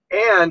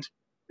 And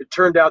it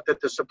turned out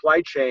that the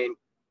supply chain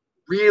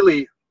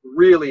really,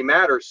 really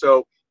matters.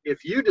 So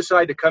if you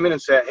decide to come in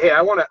and say, hey,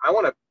 I want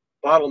to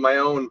bottle my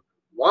own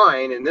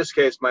wine, in this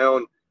case, my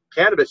own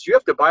cannabis, you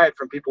have to buy it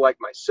from people like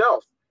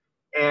myself.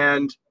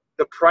 And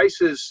the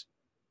prices,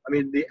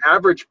 the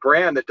average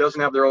brand that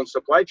doesn't have their own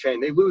supply chain,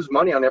 they lose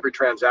money on every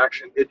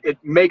transaction. It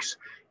makes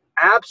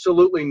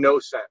absolutely no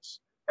sense.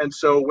 And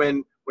so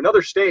when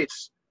other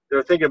states,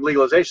 they're thinking of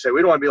legalization, say,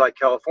 we don't want to be like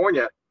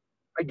California,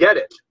 I get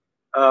it.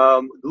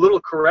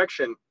 Little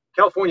correction,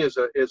 California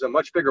is a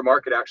much bigger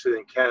market actually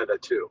than Canada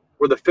too.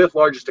 We're the 5th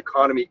largest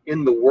economy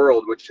in the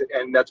world,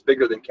 and that's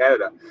bigger than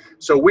Canada.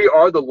 So we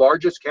are the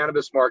largest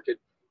cannabis market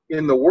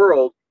in the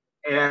world,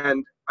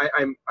 and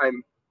I'm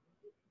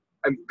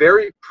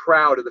very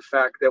proud of the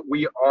fact that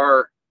we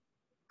are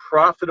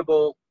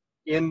profitable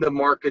in the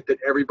market that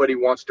everybody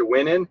wants to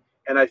win in.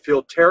 And I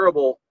feel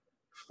terrible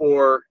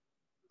for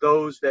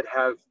those that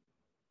have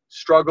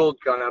struggled,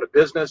 gone out of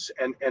business.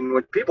 And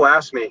when people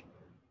ask me,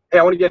 hey,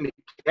 I want to get into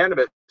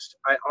cannabis,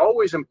 I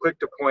always am quick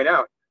to point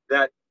out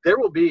that there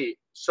will be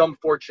some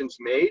fortunes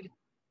made,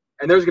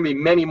 and there's going to be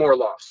many more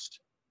lost,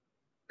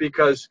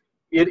 because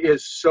it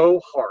is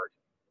so hard.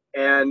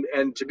 And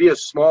to be a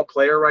small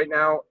player right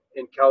now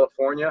in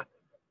California,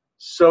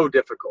 so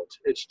difficult.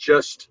 It's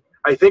just,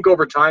 I think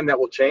over time that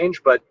will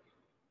change, but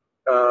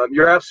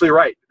you're absolutely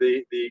right.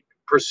 The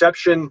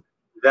perception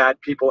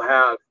that people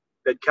have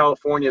that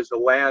California is the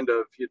land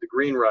of the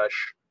green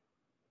rush,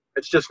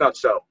 it's just not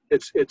so.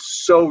 It's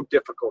so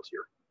difficult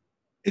here.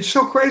 It's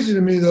so crazy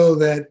to me, though,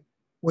 that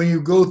when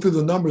you go through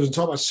the numbers and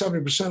talk about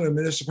 70% of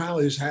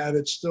municipalities have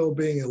it still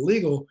being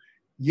illegal,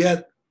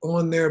 yet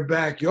on their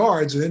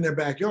backyards and in their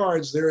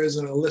backyards, there is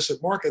an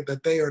illicit market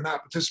that they are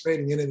not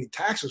participating in any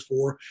taxes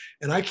for.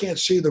 And I can't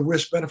see the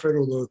risk benefit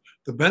or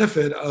the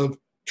benefit of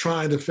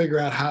trying to figure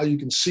out how you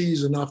can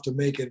seize enough to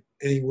make it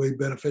any way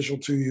beneficial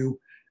to you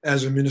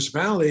as a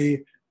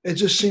municipality. It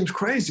just seems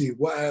crazy.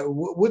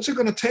 What's it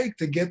going to take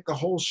to get the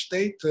whole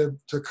state to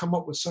come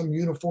up with some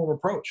uniform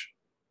approach?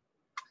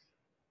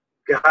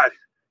 God,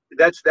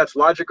 that's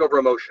logic over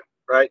emotion,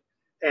 right?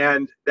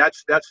 And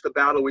that's the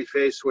battle we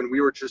face when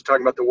we were just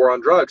talking about the war on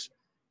drugs.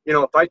 You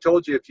know, if I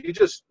told you if you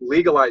just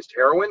legalized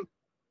heroin,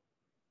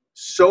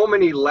 so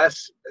many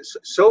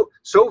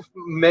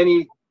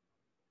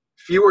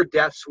fewer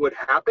deaths would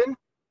happen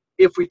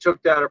if we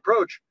took that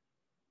approach.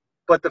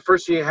 But the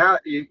first thing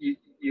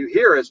you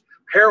hear is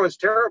heroin's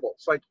terrible.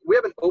 It's like we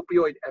have an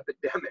opioid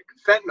epidemic,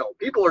 fentanyl.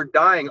 People are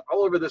dying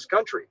all over this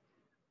country.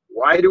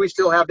 Why do we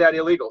still have that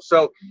illegal?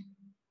 So,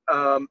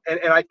 and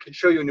I can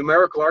show you a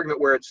numerical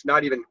argument where it's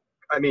not even.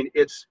 I mean,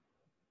 it's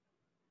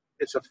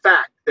a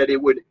fact that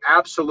it would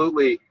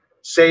absolutely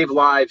save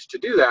lives to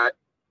do that.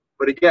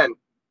 But again,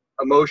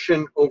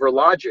 emotion over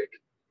logic.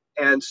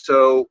 And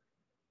so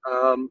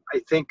I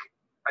think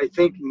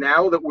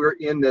now that we're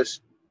in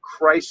this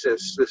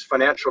crisis, this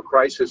financial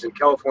crisis, and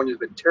California has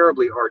been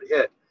terribly hard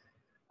hit,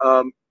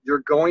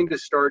 you're going to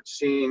start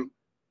seeing,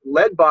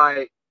 led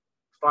by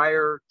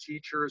fire,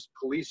 teachers,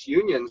 police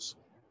unions,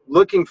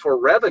 looking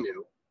for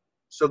revenue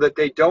so that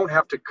they don't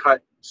have to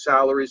cut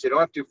salaries, they don't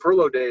have to do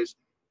furlough days.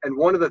 And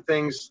one of the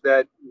things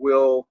that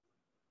will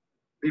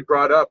be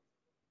brought up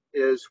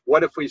is,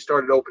 what if we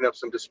started opening up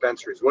some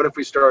dispensaries? What if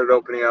we started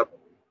opening up,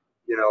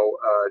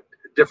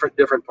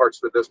 different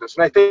parts of the business?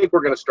 And I think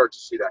we're going to start to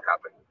see that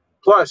happen.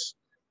 Plus,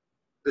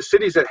 the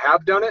cities that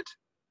have done it,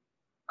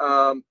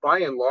 by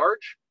and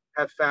large,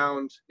 have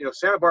found,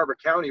 Santa Barbara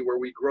County, where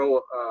we grow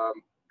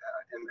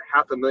in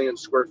 500,000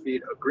 square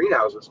feet of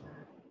greenhouses,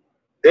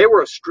 they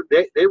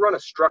run a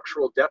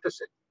structural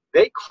deficit.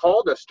 They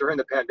called us during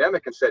the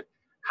pandemic and said,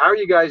 how are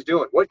you guys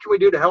doing? What can we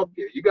do to help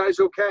you? You guys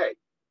okay?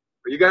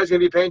 Are you guys going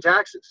to be paying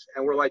taxes?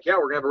 And we're like, yeah,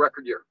 we're going to have a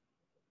record year.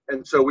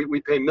 And so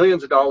we pay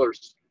millions of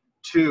dollars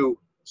to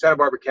Santa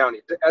Barbara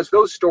County. As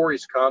those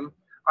stories come,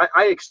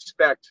 I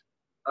expect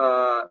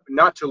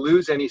not to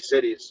lose any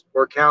cities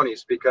or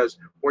counties because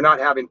we're not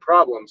having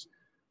problems.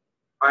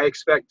 I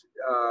expect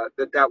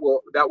that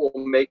will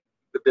make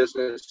the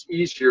business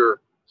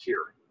easier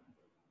here.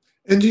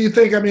 And do you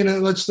think,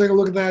 let's take a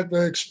look at that,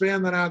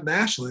 expand that out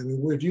nationally. I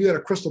mean, if you had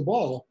a crystal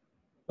ball,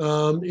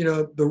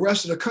 the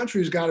rest of the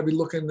country's got to be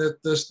looking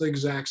at this the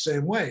exact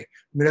same way. I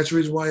mean, that's the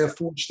reason why you have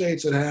 4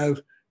 states that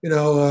have,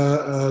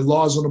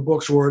 laws on the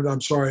books, or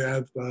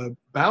have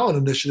ballot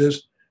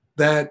initiatives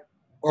that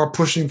are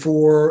pushing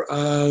for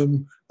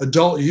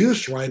adult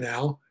use right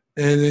now.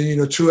 And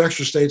then, 2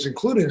 extra states,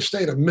 including the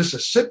state of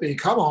Mississippi,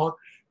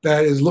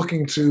 that is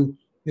looking to,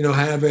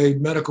 have a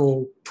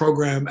medical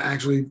program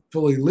actually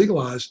fully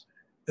legalized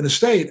in the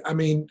state. I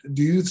mean,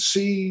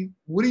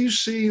 what do you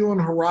see on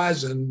the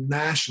horizon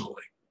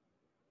nationally?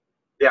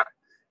 Yeah,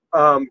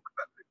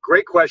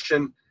 great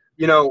question.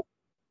 The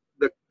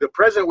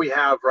president we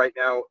have right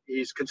now,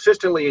 he's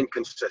consistently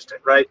inconsistent,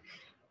 right?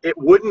 I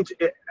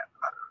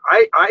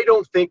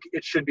don't think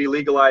it should be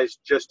legalized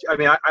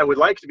I would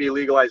like to be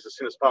legalized as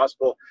soon as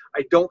possible.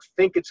 I don't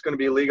think it's going to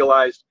be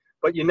legalized,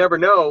 but you never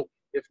know.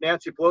 If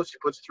Nancy Pelosi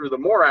puts through the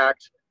MORE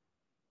Act,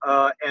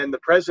 and the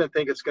president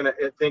thinks it's going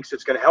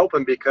to help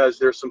him because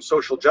there's some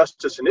social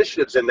justice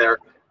initiatives in there,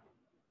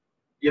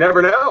 you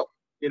never know.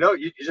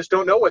 You just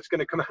don't know what's going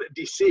to come out of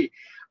DC.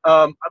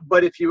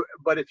 But if you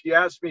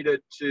ask me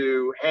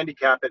to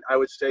handicap it, I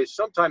would say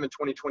sometime in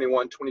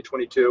 2021,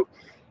 2022,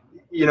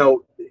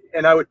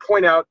 and I would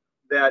point out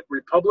that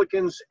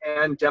Republicans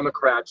and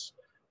Democrats,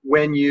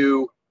 when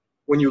you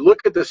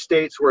look at the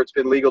states where it's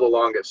been legal the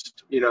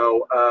longest,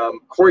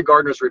 Cory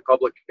Gardner's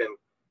Republican,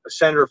 a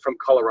senator from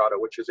Colorado,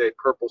 which is a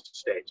purple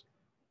state,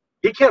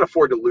 he can't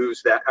afford to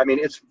lose that. I mean,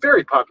 it's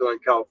very popular in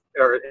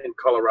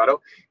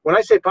Colorado. When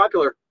I say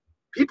popular,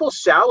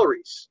 people's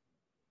salaries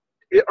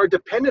are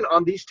dependent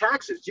on these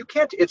taxes.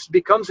 It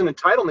becomes an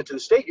entitlement to the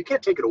state. You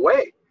can't take it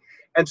away.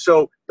 And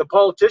so the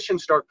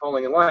politicians start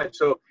falling in line.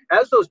 So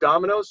as those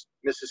dominoes,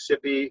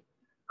 Mississippi,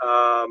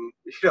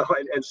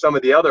 and some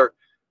of the other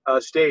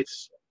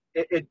states,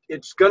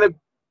 it's going to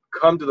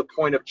come to the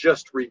point of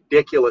just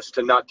ridiculous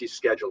to not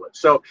deschedule it.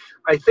 So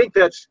I think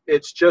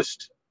it's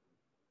just,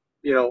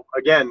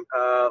 again,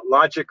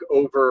 logic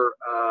over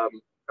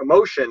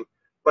emotion.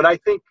 But I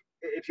think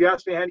if you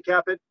ask me to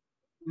handicap it,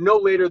 no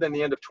later than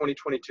the end of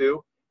 2022,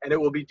 and it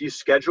will be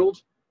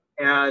descheduled,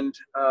 and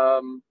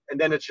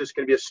then it's just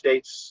going to be a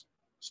states'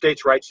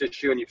 rights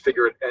issue, and you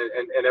figure it,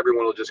 and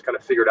everyone will just kind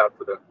of figure it out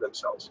for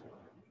themselves.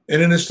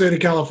 And in the state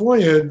of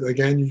California,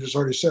 again, you just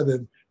already said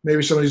that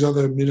maybe some of these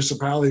other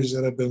municipalities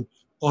that have been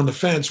on the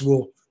fence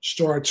will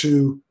start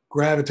to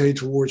gravitate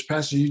towards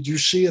passage. Do you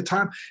see a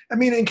time? I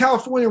mean, in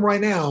California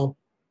right now,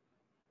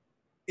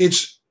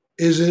 it's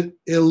Is it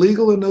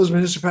illegal in those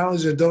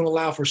municipalities that don't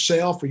allow for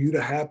sale for you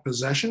to have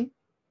possession?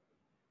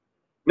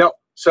 No.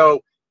 So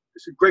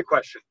it's a great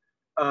question.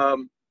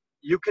 Um,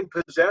 you can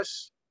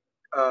possess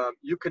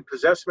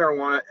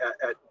marijuana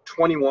at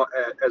 21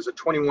 as a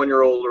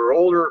 21-year-old or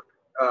older,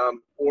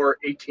 or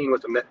 18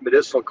 with a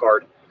medicinal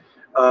card,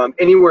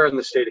 anywhere in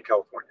the state of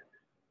California,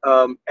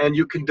 and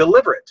you can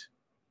deliver it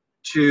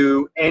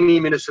to any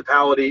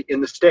municipality in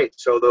the state.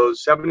 So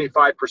those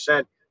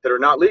 75% that are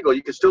not legal,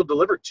 you can still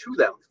deliver to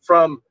them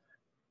from,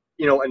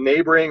 a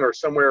neighboring or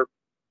somewhere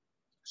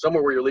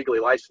where you're legally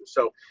licensed.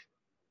 So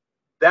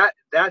that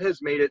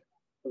has made it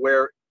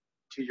where,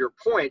 to your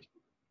point,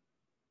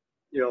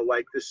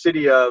 like the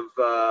city of,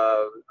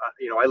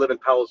 I live in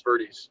Palos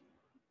Verdes.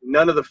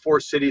 None of the 4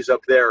 cities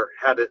up there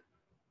have it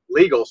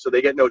legal, so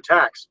they get no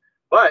tax.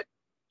 But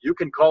you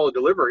can call a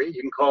delivery,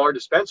 you can call our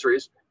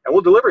dispensaries, and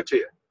we'll deliver it to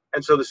you.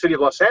 And so the city of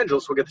Los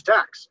Angeles will get the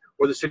tax,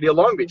 or the city of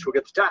Long Beach will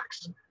get the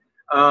tax.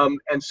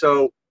 And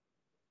so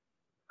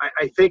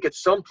I think at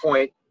some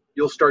point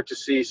you'll start to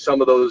see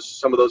some of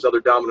those other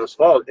dominoes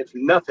fall. If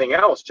nothing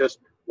else, just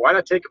why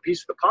not take a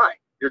piece of the pie?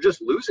 You're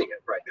just losing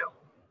it right now.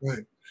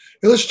 Right.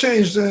 Now let's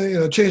change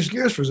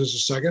gears for just a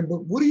second.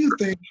 But what do you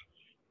think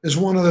is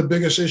one of the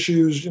biggest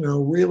issues,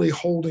 really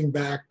holding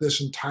back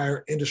this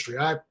entire industry?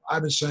 I've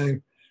been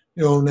saying,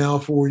 now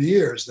for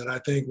years that I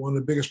think one of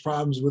the biggest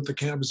problems with the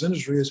cannabis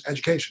industry is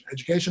education.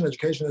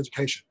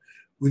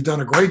 We've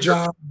done a great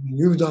job.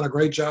 You've done a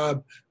great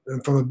job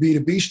from a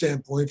B2B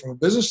standpoint, from a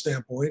business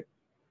standpoint.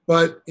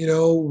 But,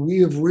 we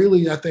have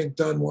really, I think,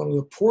 done one of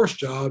the poorest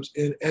jobs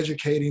in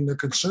educating the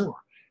consumer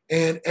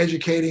and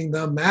educating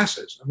the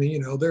masses. I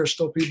mean, there are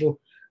still people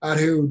out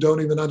here who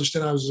don't even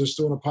understand. I was just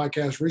doing a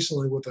podcast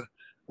recently with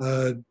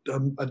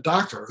a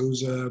doctor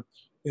who's one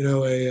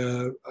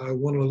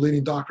of the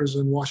leading doctors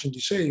in Washington,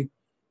 D.C.,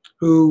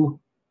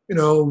 who,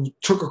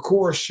 took a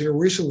course here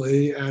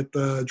recently at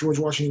George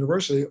Washington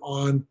University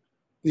on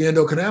the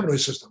endocannabinoid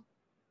system.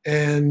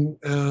 And,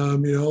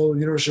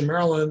 University of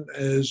Maryland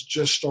has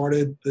just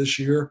started this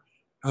year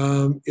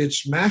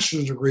its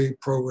master's degree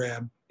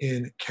program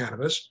in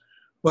cannabis.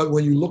 But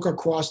when you look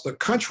across the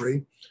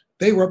country,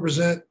 they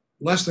represent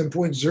less than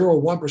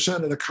 0.01%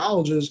 of the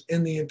colleges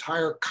in the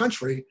entire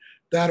country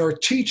that are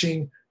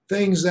teaching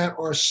things that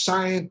are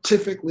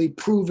scientifically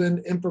proven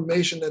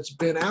information that's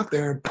been out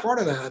there. And part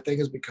of that, I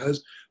think, is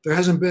because there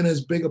hasn't been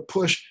as big a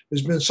push.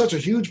 There's been such a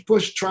huge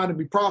push trying to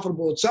be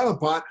profitable at selling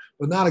pot,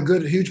 but not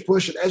a huge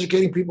push at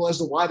educating people as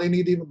to why they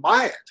need to even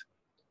buy it.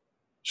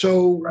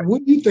 So Right.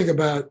 What do you think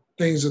about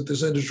things that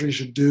this industry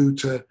should do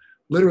to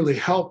literally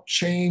help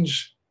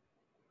change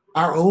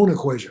our own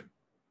equation?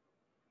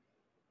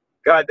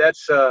 God,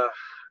 that's, boy,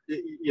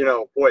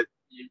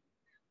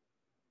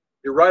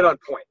 you're right on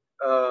point.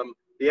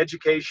 The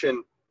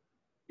education,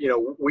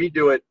 we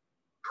do it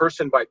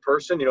person by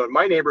person. In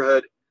my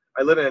neighborhood,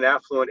 I live in an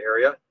affluent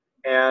area,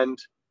 and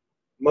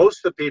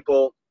most of the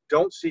people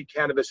don't see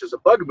cannabis as a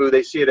bugaboo.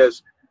 They see it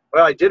as,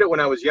 well, I did it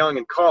when I was young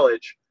in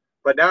college,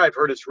 but now I've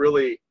heard it's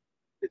really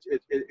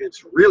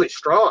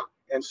strong.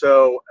 And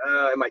so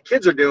my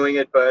kids are doing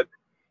it,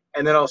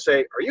 and then I'll say,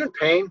 are you in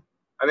pain?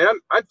 I mean,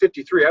 I'm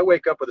 53. I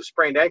wake up with a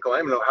sprained ankle. I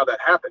don't even know how that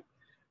happened.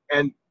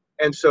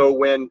 And so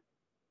when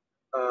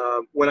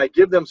I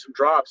give them some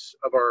drops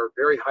of our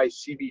very high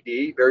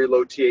CBD, very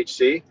low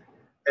THC,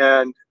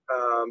 and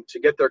to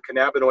get their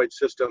cannabinoid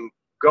system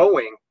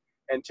going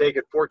and take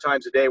it 4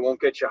 times a day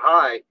won't get you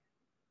high,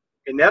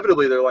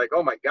 inevitably they're like,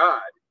 oh my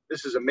God,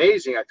 this is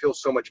amazing. I feel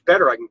so much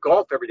better. I can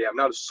golf every day. I'm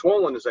not as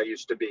swollen as I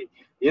used to be.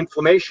 The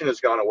inflammation has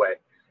gone away.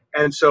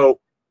 And so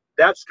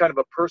that's kind of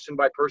a person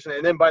by person.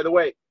 And then, by the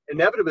way,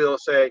 inevitably they'll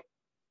say,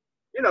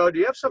 do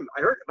you have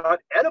I heard about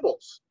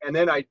edibles. And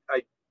then I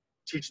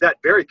teach that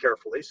very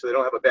carefully so they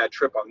don't have a bad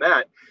trip on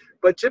that.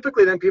 But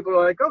typically then people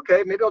are like,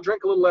 okay, maybe I'll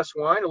drink a little less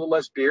wine, a little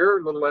less beer,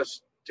 a little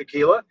less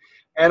tequila,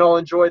 and I'll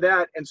enjoy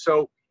that. And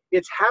so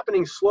it's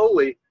happening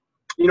slowly.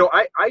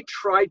 I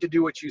tried to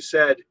do what you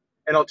said,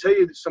 and I'll tell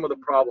you some of the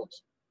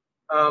problems.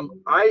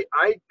 I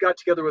got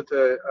together with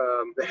the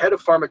head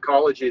of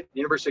pharmacology at the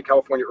University of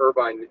California,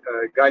 Irvine,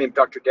 a guy named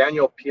Dr.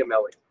 Daniel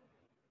Piamelli.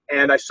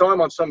 And I saw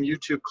him on some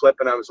YouTube clip,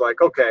 and I was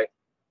like, okay,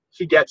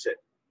 he gets it.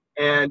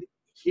 And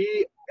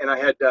I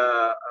had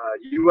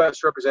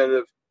U.S.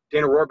 Representative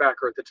Dana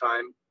Rohrabacher at the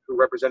time, who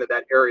represented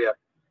that area.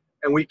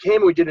 And we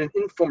did an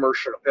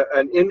infomercial,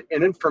 an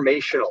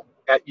informational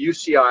at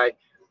UCI,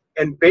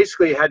 and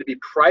basically it had to be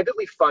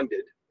privately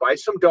funded by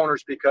some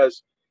donors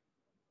because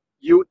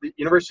the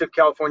University of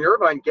California,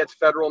 Irvine gets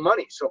federal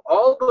money. So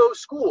all those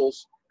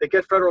schools that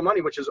get federal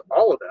money, which is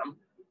all of them,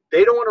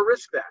 they don't want to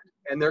risk that.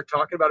 And they're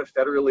talking about a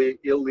federally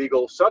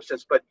illegal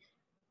substance. But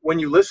when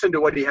you listen to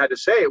what he had to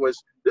say,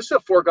 this is a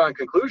foregone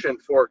conclusion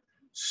for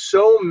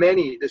so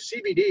many. The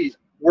CBD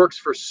works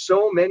for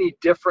so many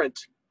different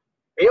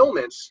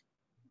ailments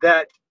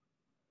that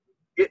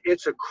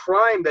it's a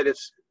crime that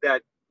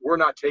we're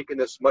not taking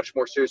this much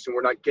more seriously and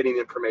we're not getting the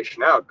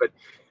information out. But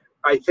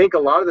I think a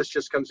lot of this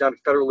just comes down to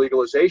federal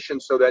legalization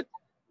so that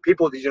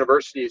people at these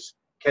universities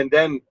can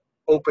then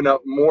open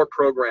up more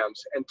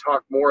programs and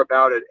talk more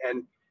about it.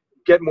 And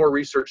get more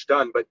research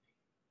done. But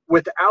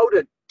without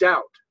a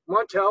doubt,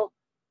 Montel,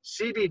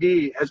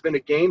 CBD has been a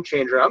game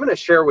changer. I'm going to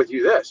share with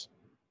you this.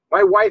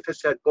 My wife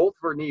has had both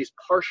of her knees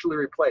partially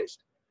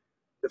replaced.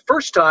 The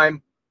first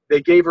time,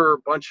 they gave her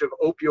a bunch of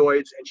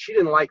opioids, and she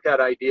didn't like that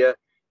idea.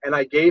 And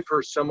I gave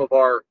her some of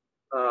our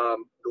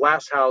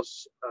Glass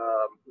House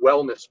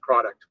wellness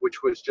product,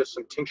 which was just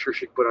some tincture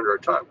she put under her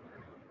tongue.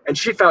 And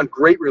she found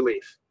great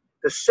relief.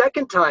 The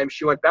second time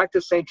she went back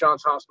to St.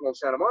 John's Hospital in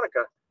Santa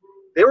Monica,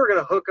 they were going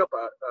to hook up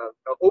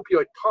a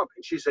opioid pump.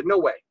 And she said, no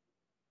way.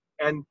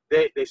 And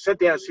they sent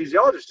the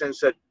anesthesiologist and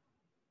said,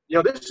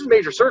 this is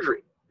major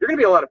surgery. You're going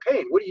to be in a lot of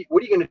pain. What are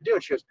you going to do?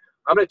 And she goes,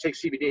 I'm going to take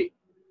CBD.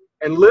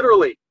 And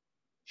literally,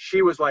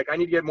 she was like, I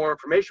need to get more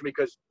information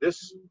because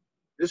this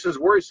is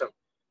worrisome.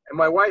 And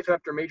my wife,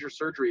 after major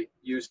surgery,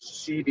 used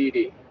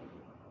CBD.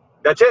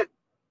 That's it.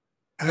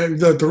 And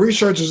the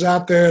research is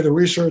out there. The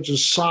research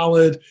is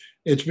solid.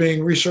 It's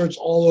being researched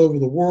all over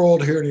the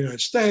world, here in the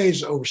United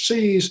States,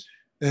 overseas,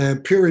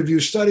 and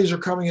peer-reviewed studies are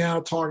coming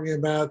out talking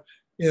about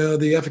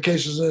the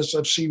efficaciousness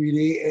of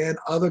CBD and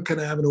other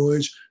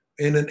cannabinoids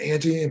in an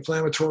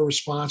anti-inflammatory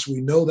response.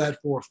 We know that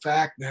for a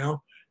fact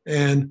now.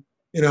 And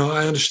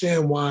I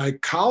understand why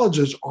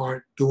colleges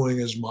aren't doing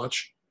as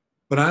much,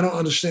 but I don't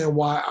understand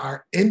why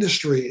our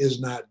industry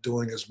is not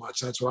doing as much.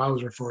 That's what I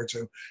was referring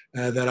to.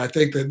 That I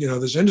think that,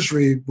 this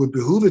industry would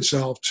behoove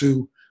itself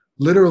to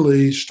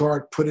literally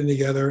start putting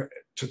together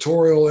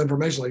tutorial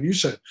information. Like you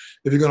said,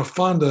 if you're going to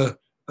fund a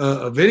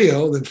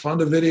video, then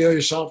fund a video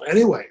yourself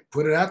anyway.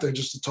 Put it out there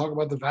just to talk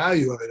about the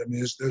value of it. I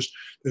mean,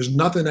 there's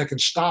nothing that can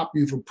stop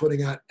you from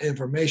putting out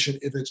information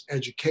if it's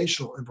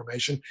educational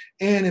information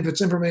and if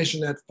it's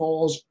information that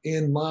falls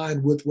in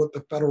line with what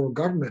the federal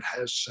government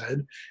has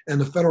said. And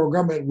the federal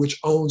government, which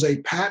owns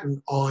a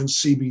patent on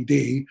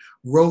CBD,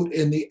 wrote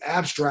in the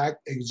abstract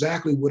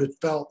exactly what it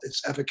felt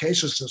its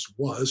efficaciousness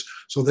was.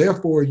 So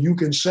therefore, you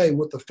can say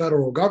what the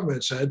federal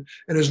government said,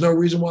 and there's no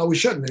reason why we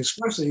shouldn't,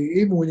 especially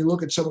even when you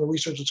look at some of the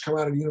research that's come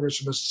out of the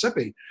University of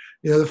Mississippi.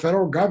 The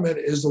federal government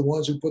is the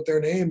ones who put their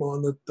name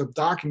on the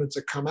documents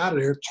that come out of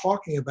there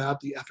talking about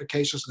the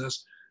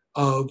efficaciousness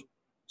of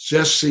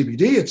just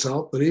CBD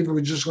itself. But even if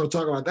we're just going to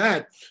talk about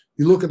that,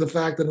 you look at the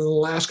fact that in the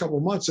last couple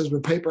of months, there's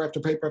been paper after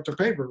paper after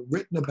paper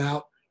written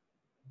about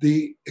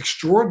the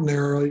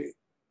extraordinary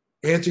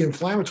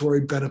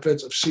anti-inflammatory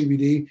benefits of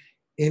CBD,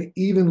 and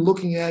even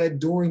looking at it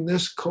during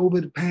this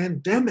COVID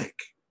pandemic.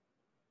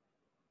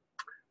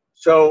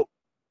 So,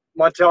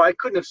 Montel, I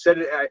couldn't have said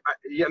it.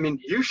 I mean,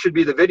 you should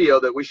be the video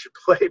that we should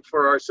play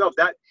for ourselves.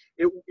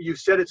 You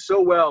said it so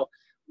well.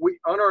 We,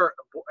 on our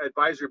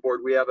advisory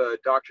board, we have a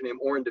doctor named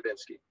Orrin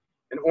Davinsky.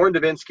 And Orrin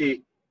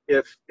Davinsky,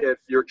 if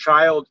your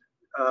child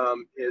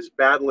is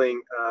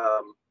battling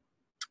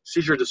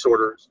seizure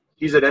disorders,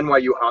 he's at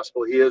NYU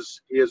Hospital. He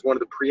is one of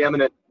the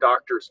preeminent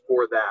doctors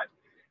for that.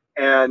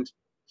 And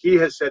he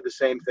has said the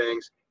same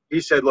things. He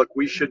said, look,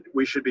 we should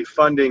be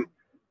funding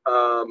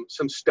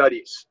some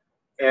studies.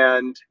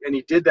 And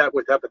he did that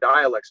with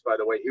Epidiolex, by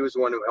the way. He was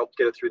the one who helped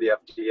get it through the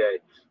FDA.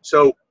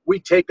 So we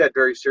take that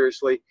very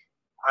seriously.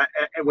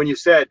 And when you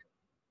said,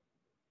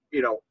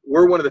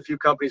 we're one of the few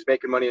companies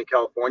making money in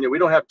California, we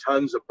don't have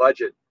tons of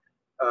budget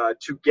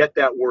to get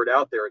that word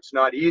out there. It's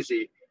not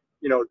easy.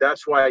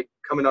 That's why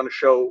coming on a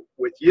show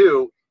with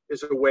you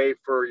is a way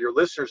for your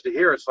listeners to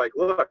hear. It's like,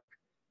 look,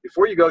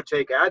 before you go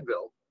take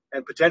Advil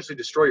and potentially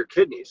destroy your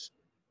kidneys,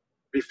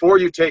 before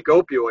you take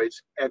opioids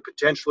and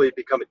potentially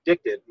become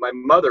addicted. My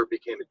mother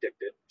became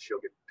addicted. She'll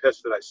get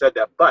pissed that I said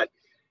that. But,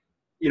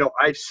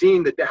 I've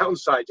seen the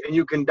downsides, and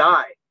you can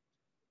die.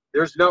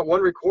 There's not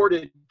one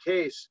recorded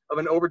case of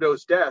an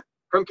overdose death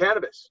from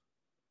cannabis.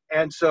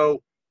 And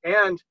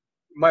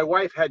my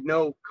wife had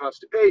no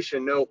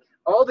constipation,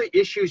 all the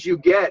issues you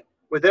get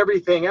with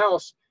everything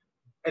else,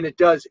 and it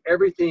does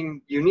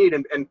everything you need.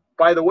 And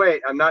by the way,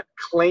 I'm not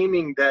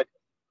claiming that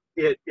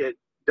it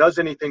does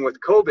anything with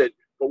COVID,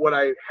 but what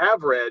I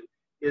have read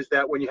is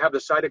that when you have the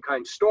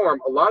cytokine storm,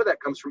 a lot of that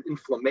comes from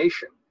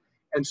inflammation.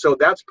 And so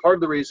that's part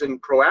of the reason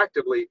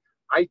proactively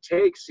I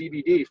take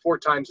CBD 4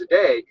 times a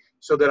day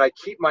so that I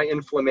keep my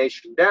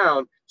inflammation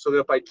down, so that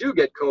if I do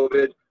get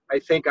COVID, I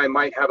think I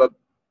might have a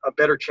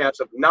better chance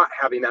of not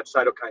having that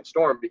cytokine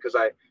storm because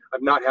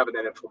I'm not having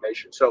that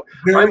inflammation. So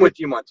I'm with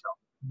you, Montel.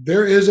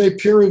 There is a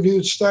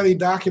peer-reviewed study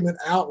document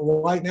out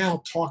right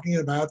now talking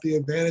about the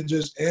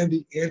advantages and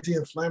the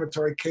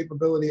anti-inflammatory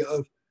capability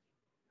of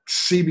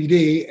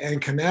CBD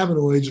and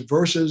cannabinoids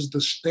versus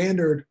the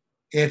standard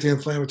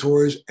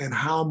anti-inflammatories and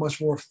how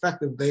much more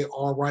effective they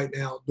are right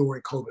now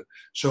during COVID.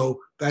 So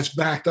that's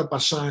backed up by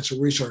science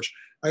and research.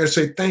 I got to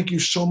say thank you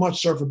so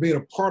much, sir, for being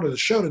a part of the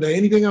show today.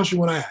 Anything else you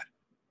want to add?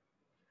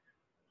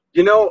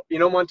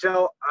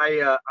 Montel,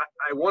 I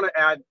want to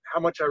add how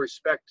much I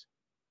respect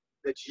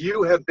that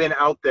you have been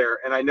out there.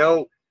 And I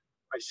know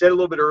I said a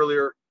little bit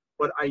earlier,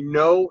 but I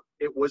know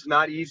it was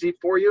not easy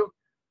for you.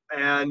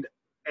 And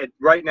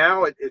right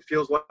now, it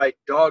feels like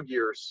dog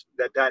years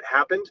that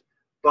happened.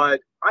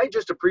 But I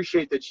just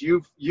appreciate that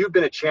you've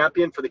been a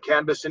champion for the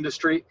cannabis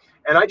industry,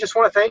 and I just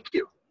want to thank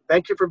you.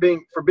 Thank you for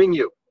being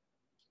you.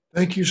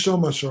 Thank you so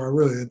much, sir. I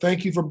really, and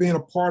thank you for being a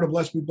part of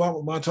Let's Be Blunt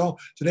with Montel.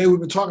 Today we've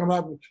been talking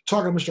to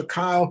Mr.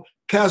 Kyle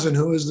Kazan,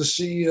 who is the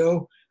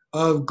CEO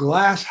of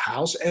Glass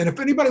House. And if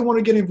anybody want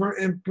to get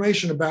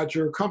information about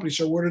your company,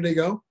 so where do they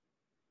go?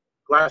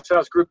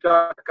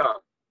 GlassHouseGroup.com.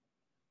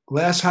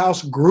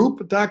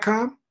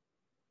 GlassHouseGroup.com.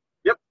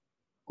 Yep.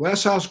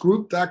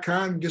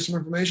 GlassHouseGroup.com. Get some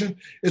information.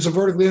 It's a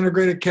vertically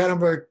integrated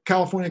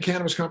California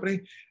cannabis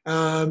company,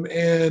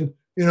 and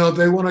if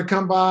they want to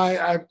come by,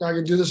 I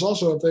can do this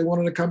also. If they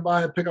wanted to come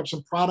by and pick up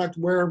some product,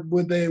 where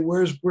would they?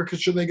 Where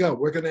should they go?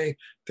 Where can they?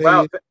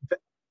 Wow.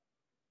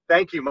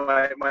 Thank you.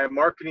 My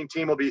marketing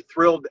team will be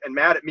thrilled and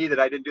mad at me that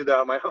I didn't do that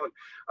on my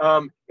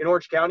own. In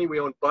Orange County, we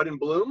own Bud and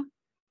Bloom.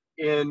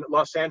 In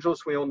Los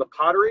Angeles, we own the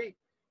Pottery.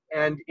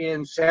 And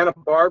in Santa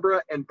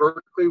Barbara and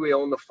Berkeley, we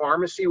own the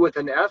Pharmacy with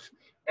an F.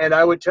 And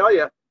I would tell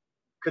you,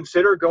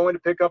 consider going to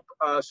pick up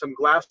some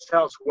Glass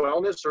House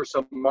Wellness or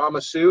some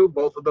Mama Sue.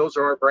 Both of those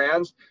are our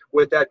brands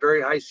with that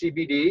very high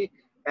CBD.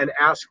 And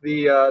ask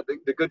the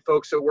good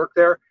folks that work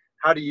there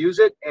how to use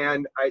it.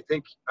 And I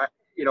think,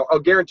 I'll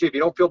guarantee if you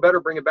don't feel better,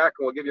 bring it back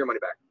and we'll give you your money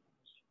back.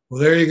 Well,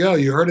 there you go.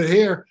 You heard it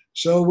here.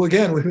 So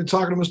again, we've been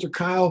talking to Mr.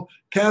 Kyle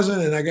Kazan,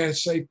 and I got to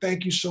say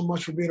thank you so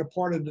much for being a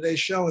part of today's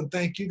show. And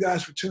thank you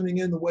guys for tuning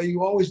in the way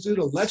you always do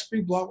to Let's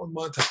Be Blunt with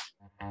Montel.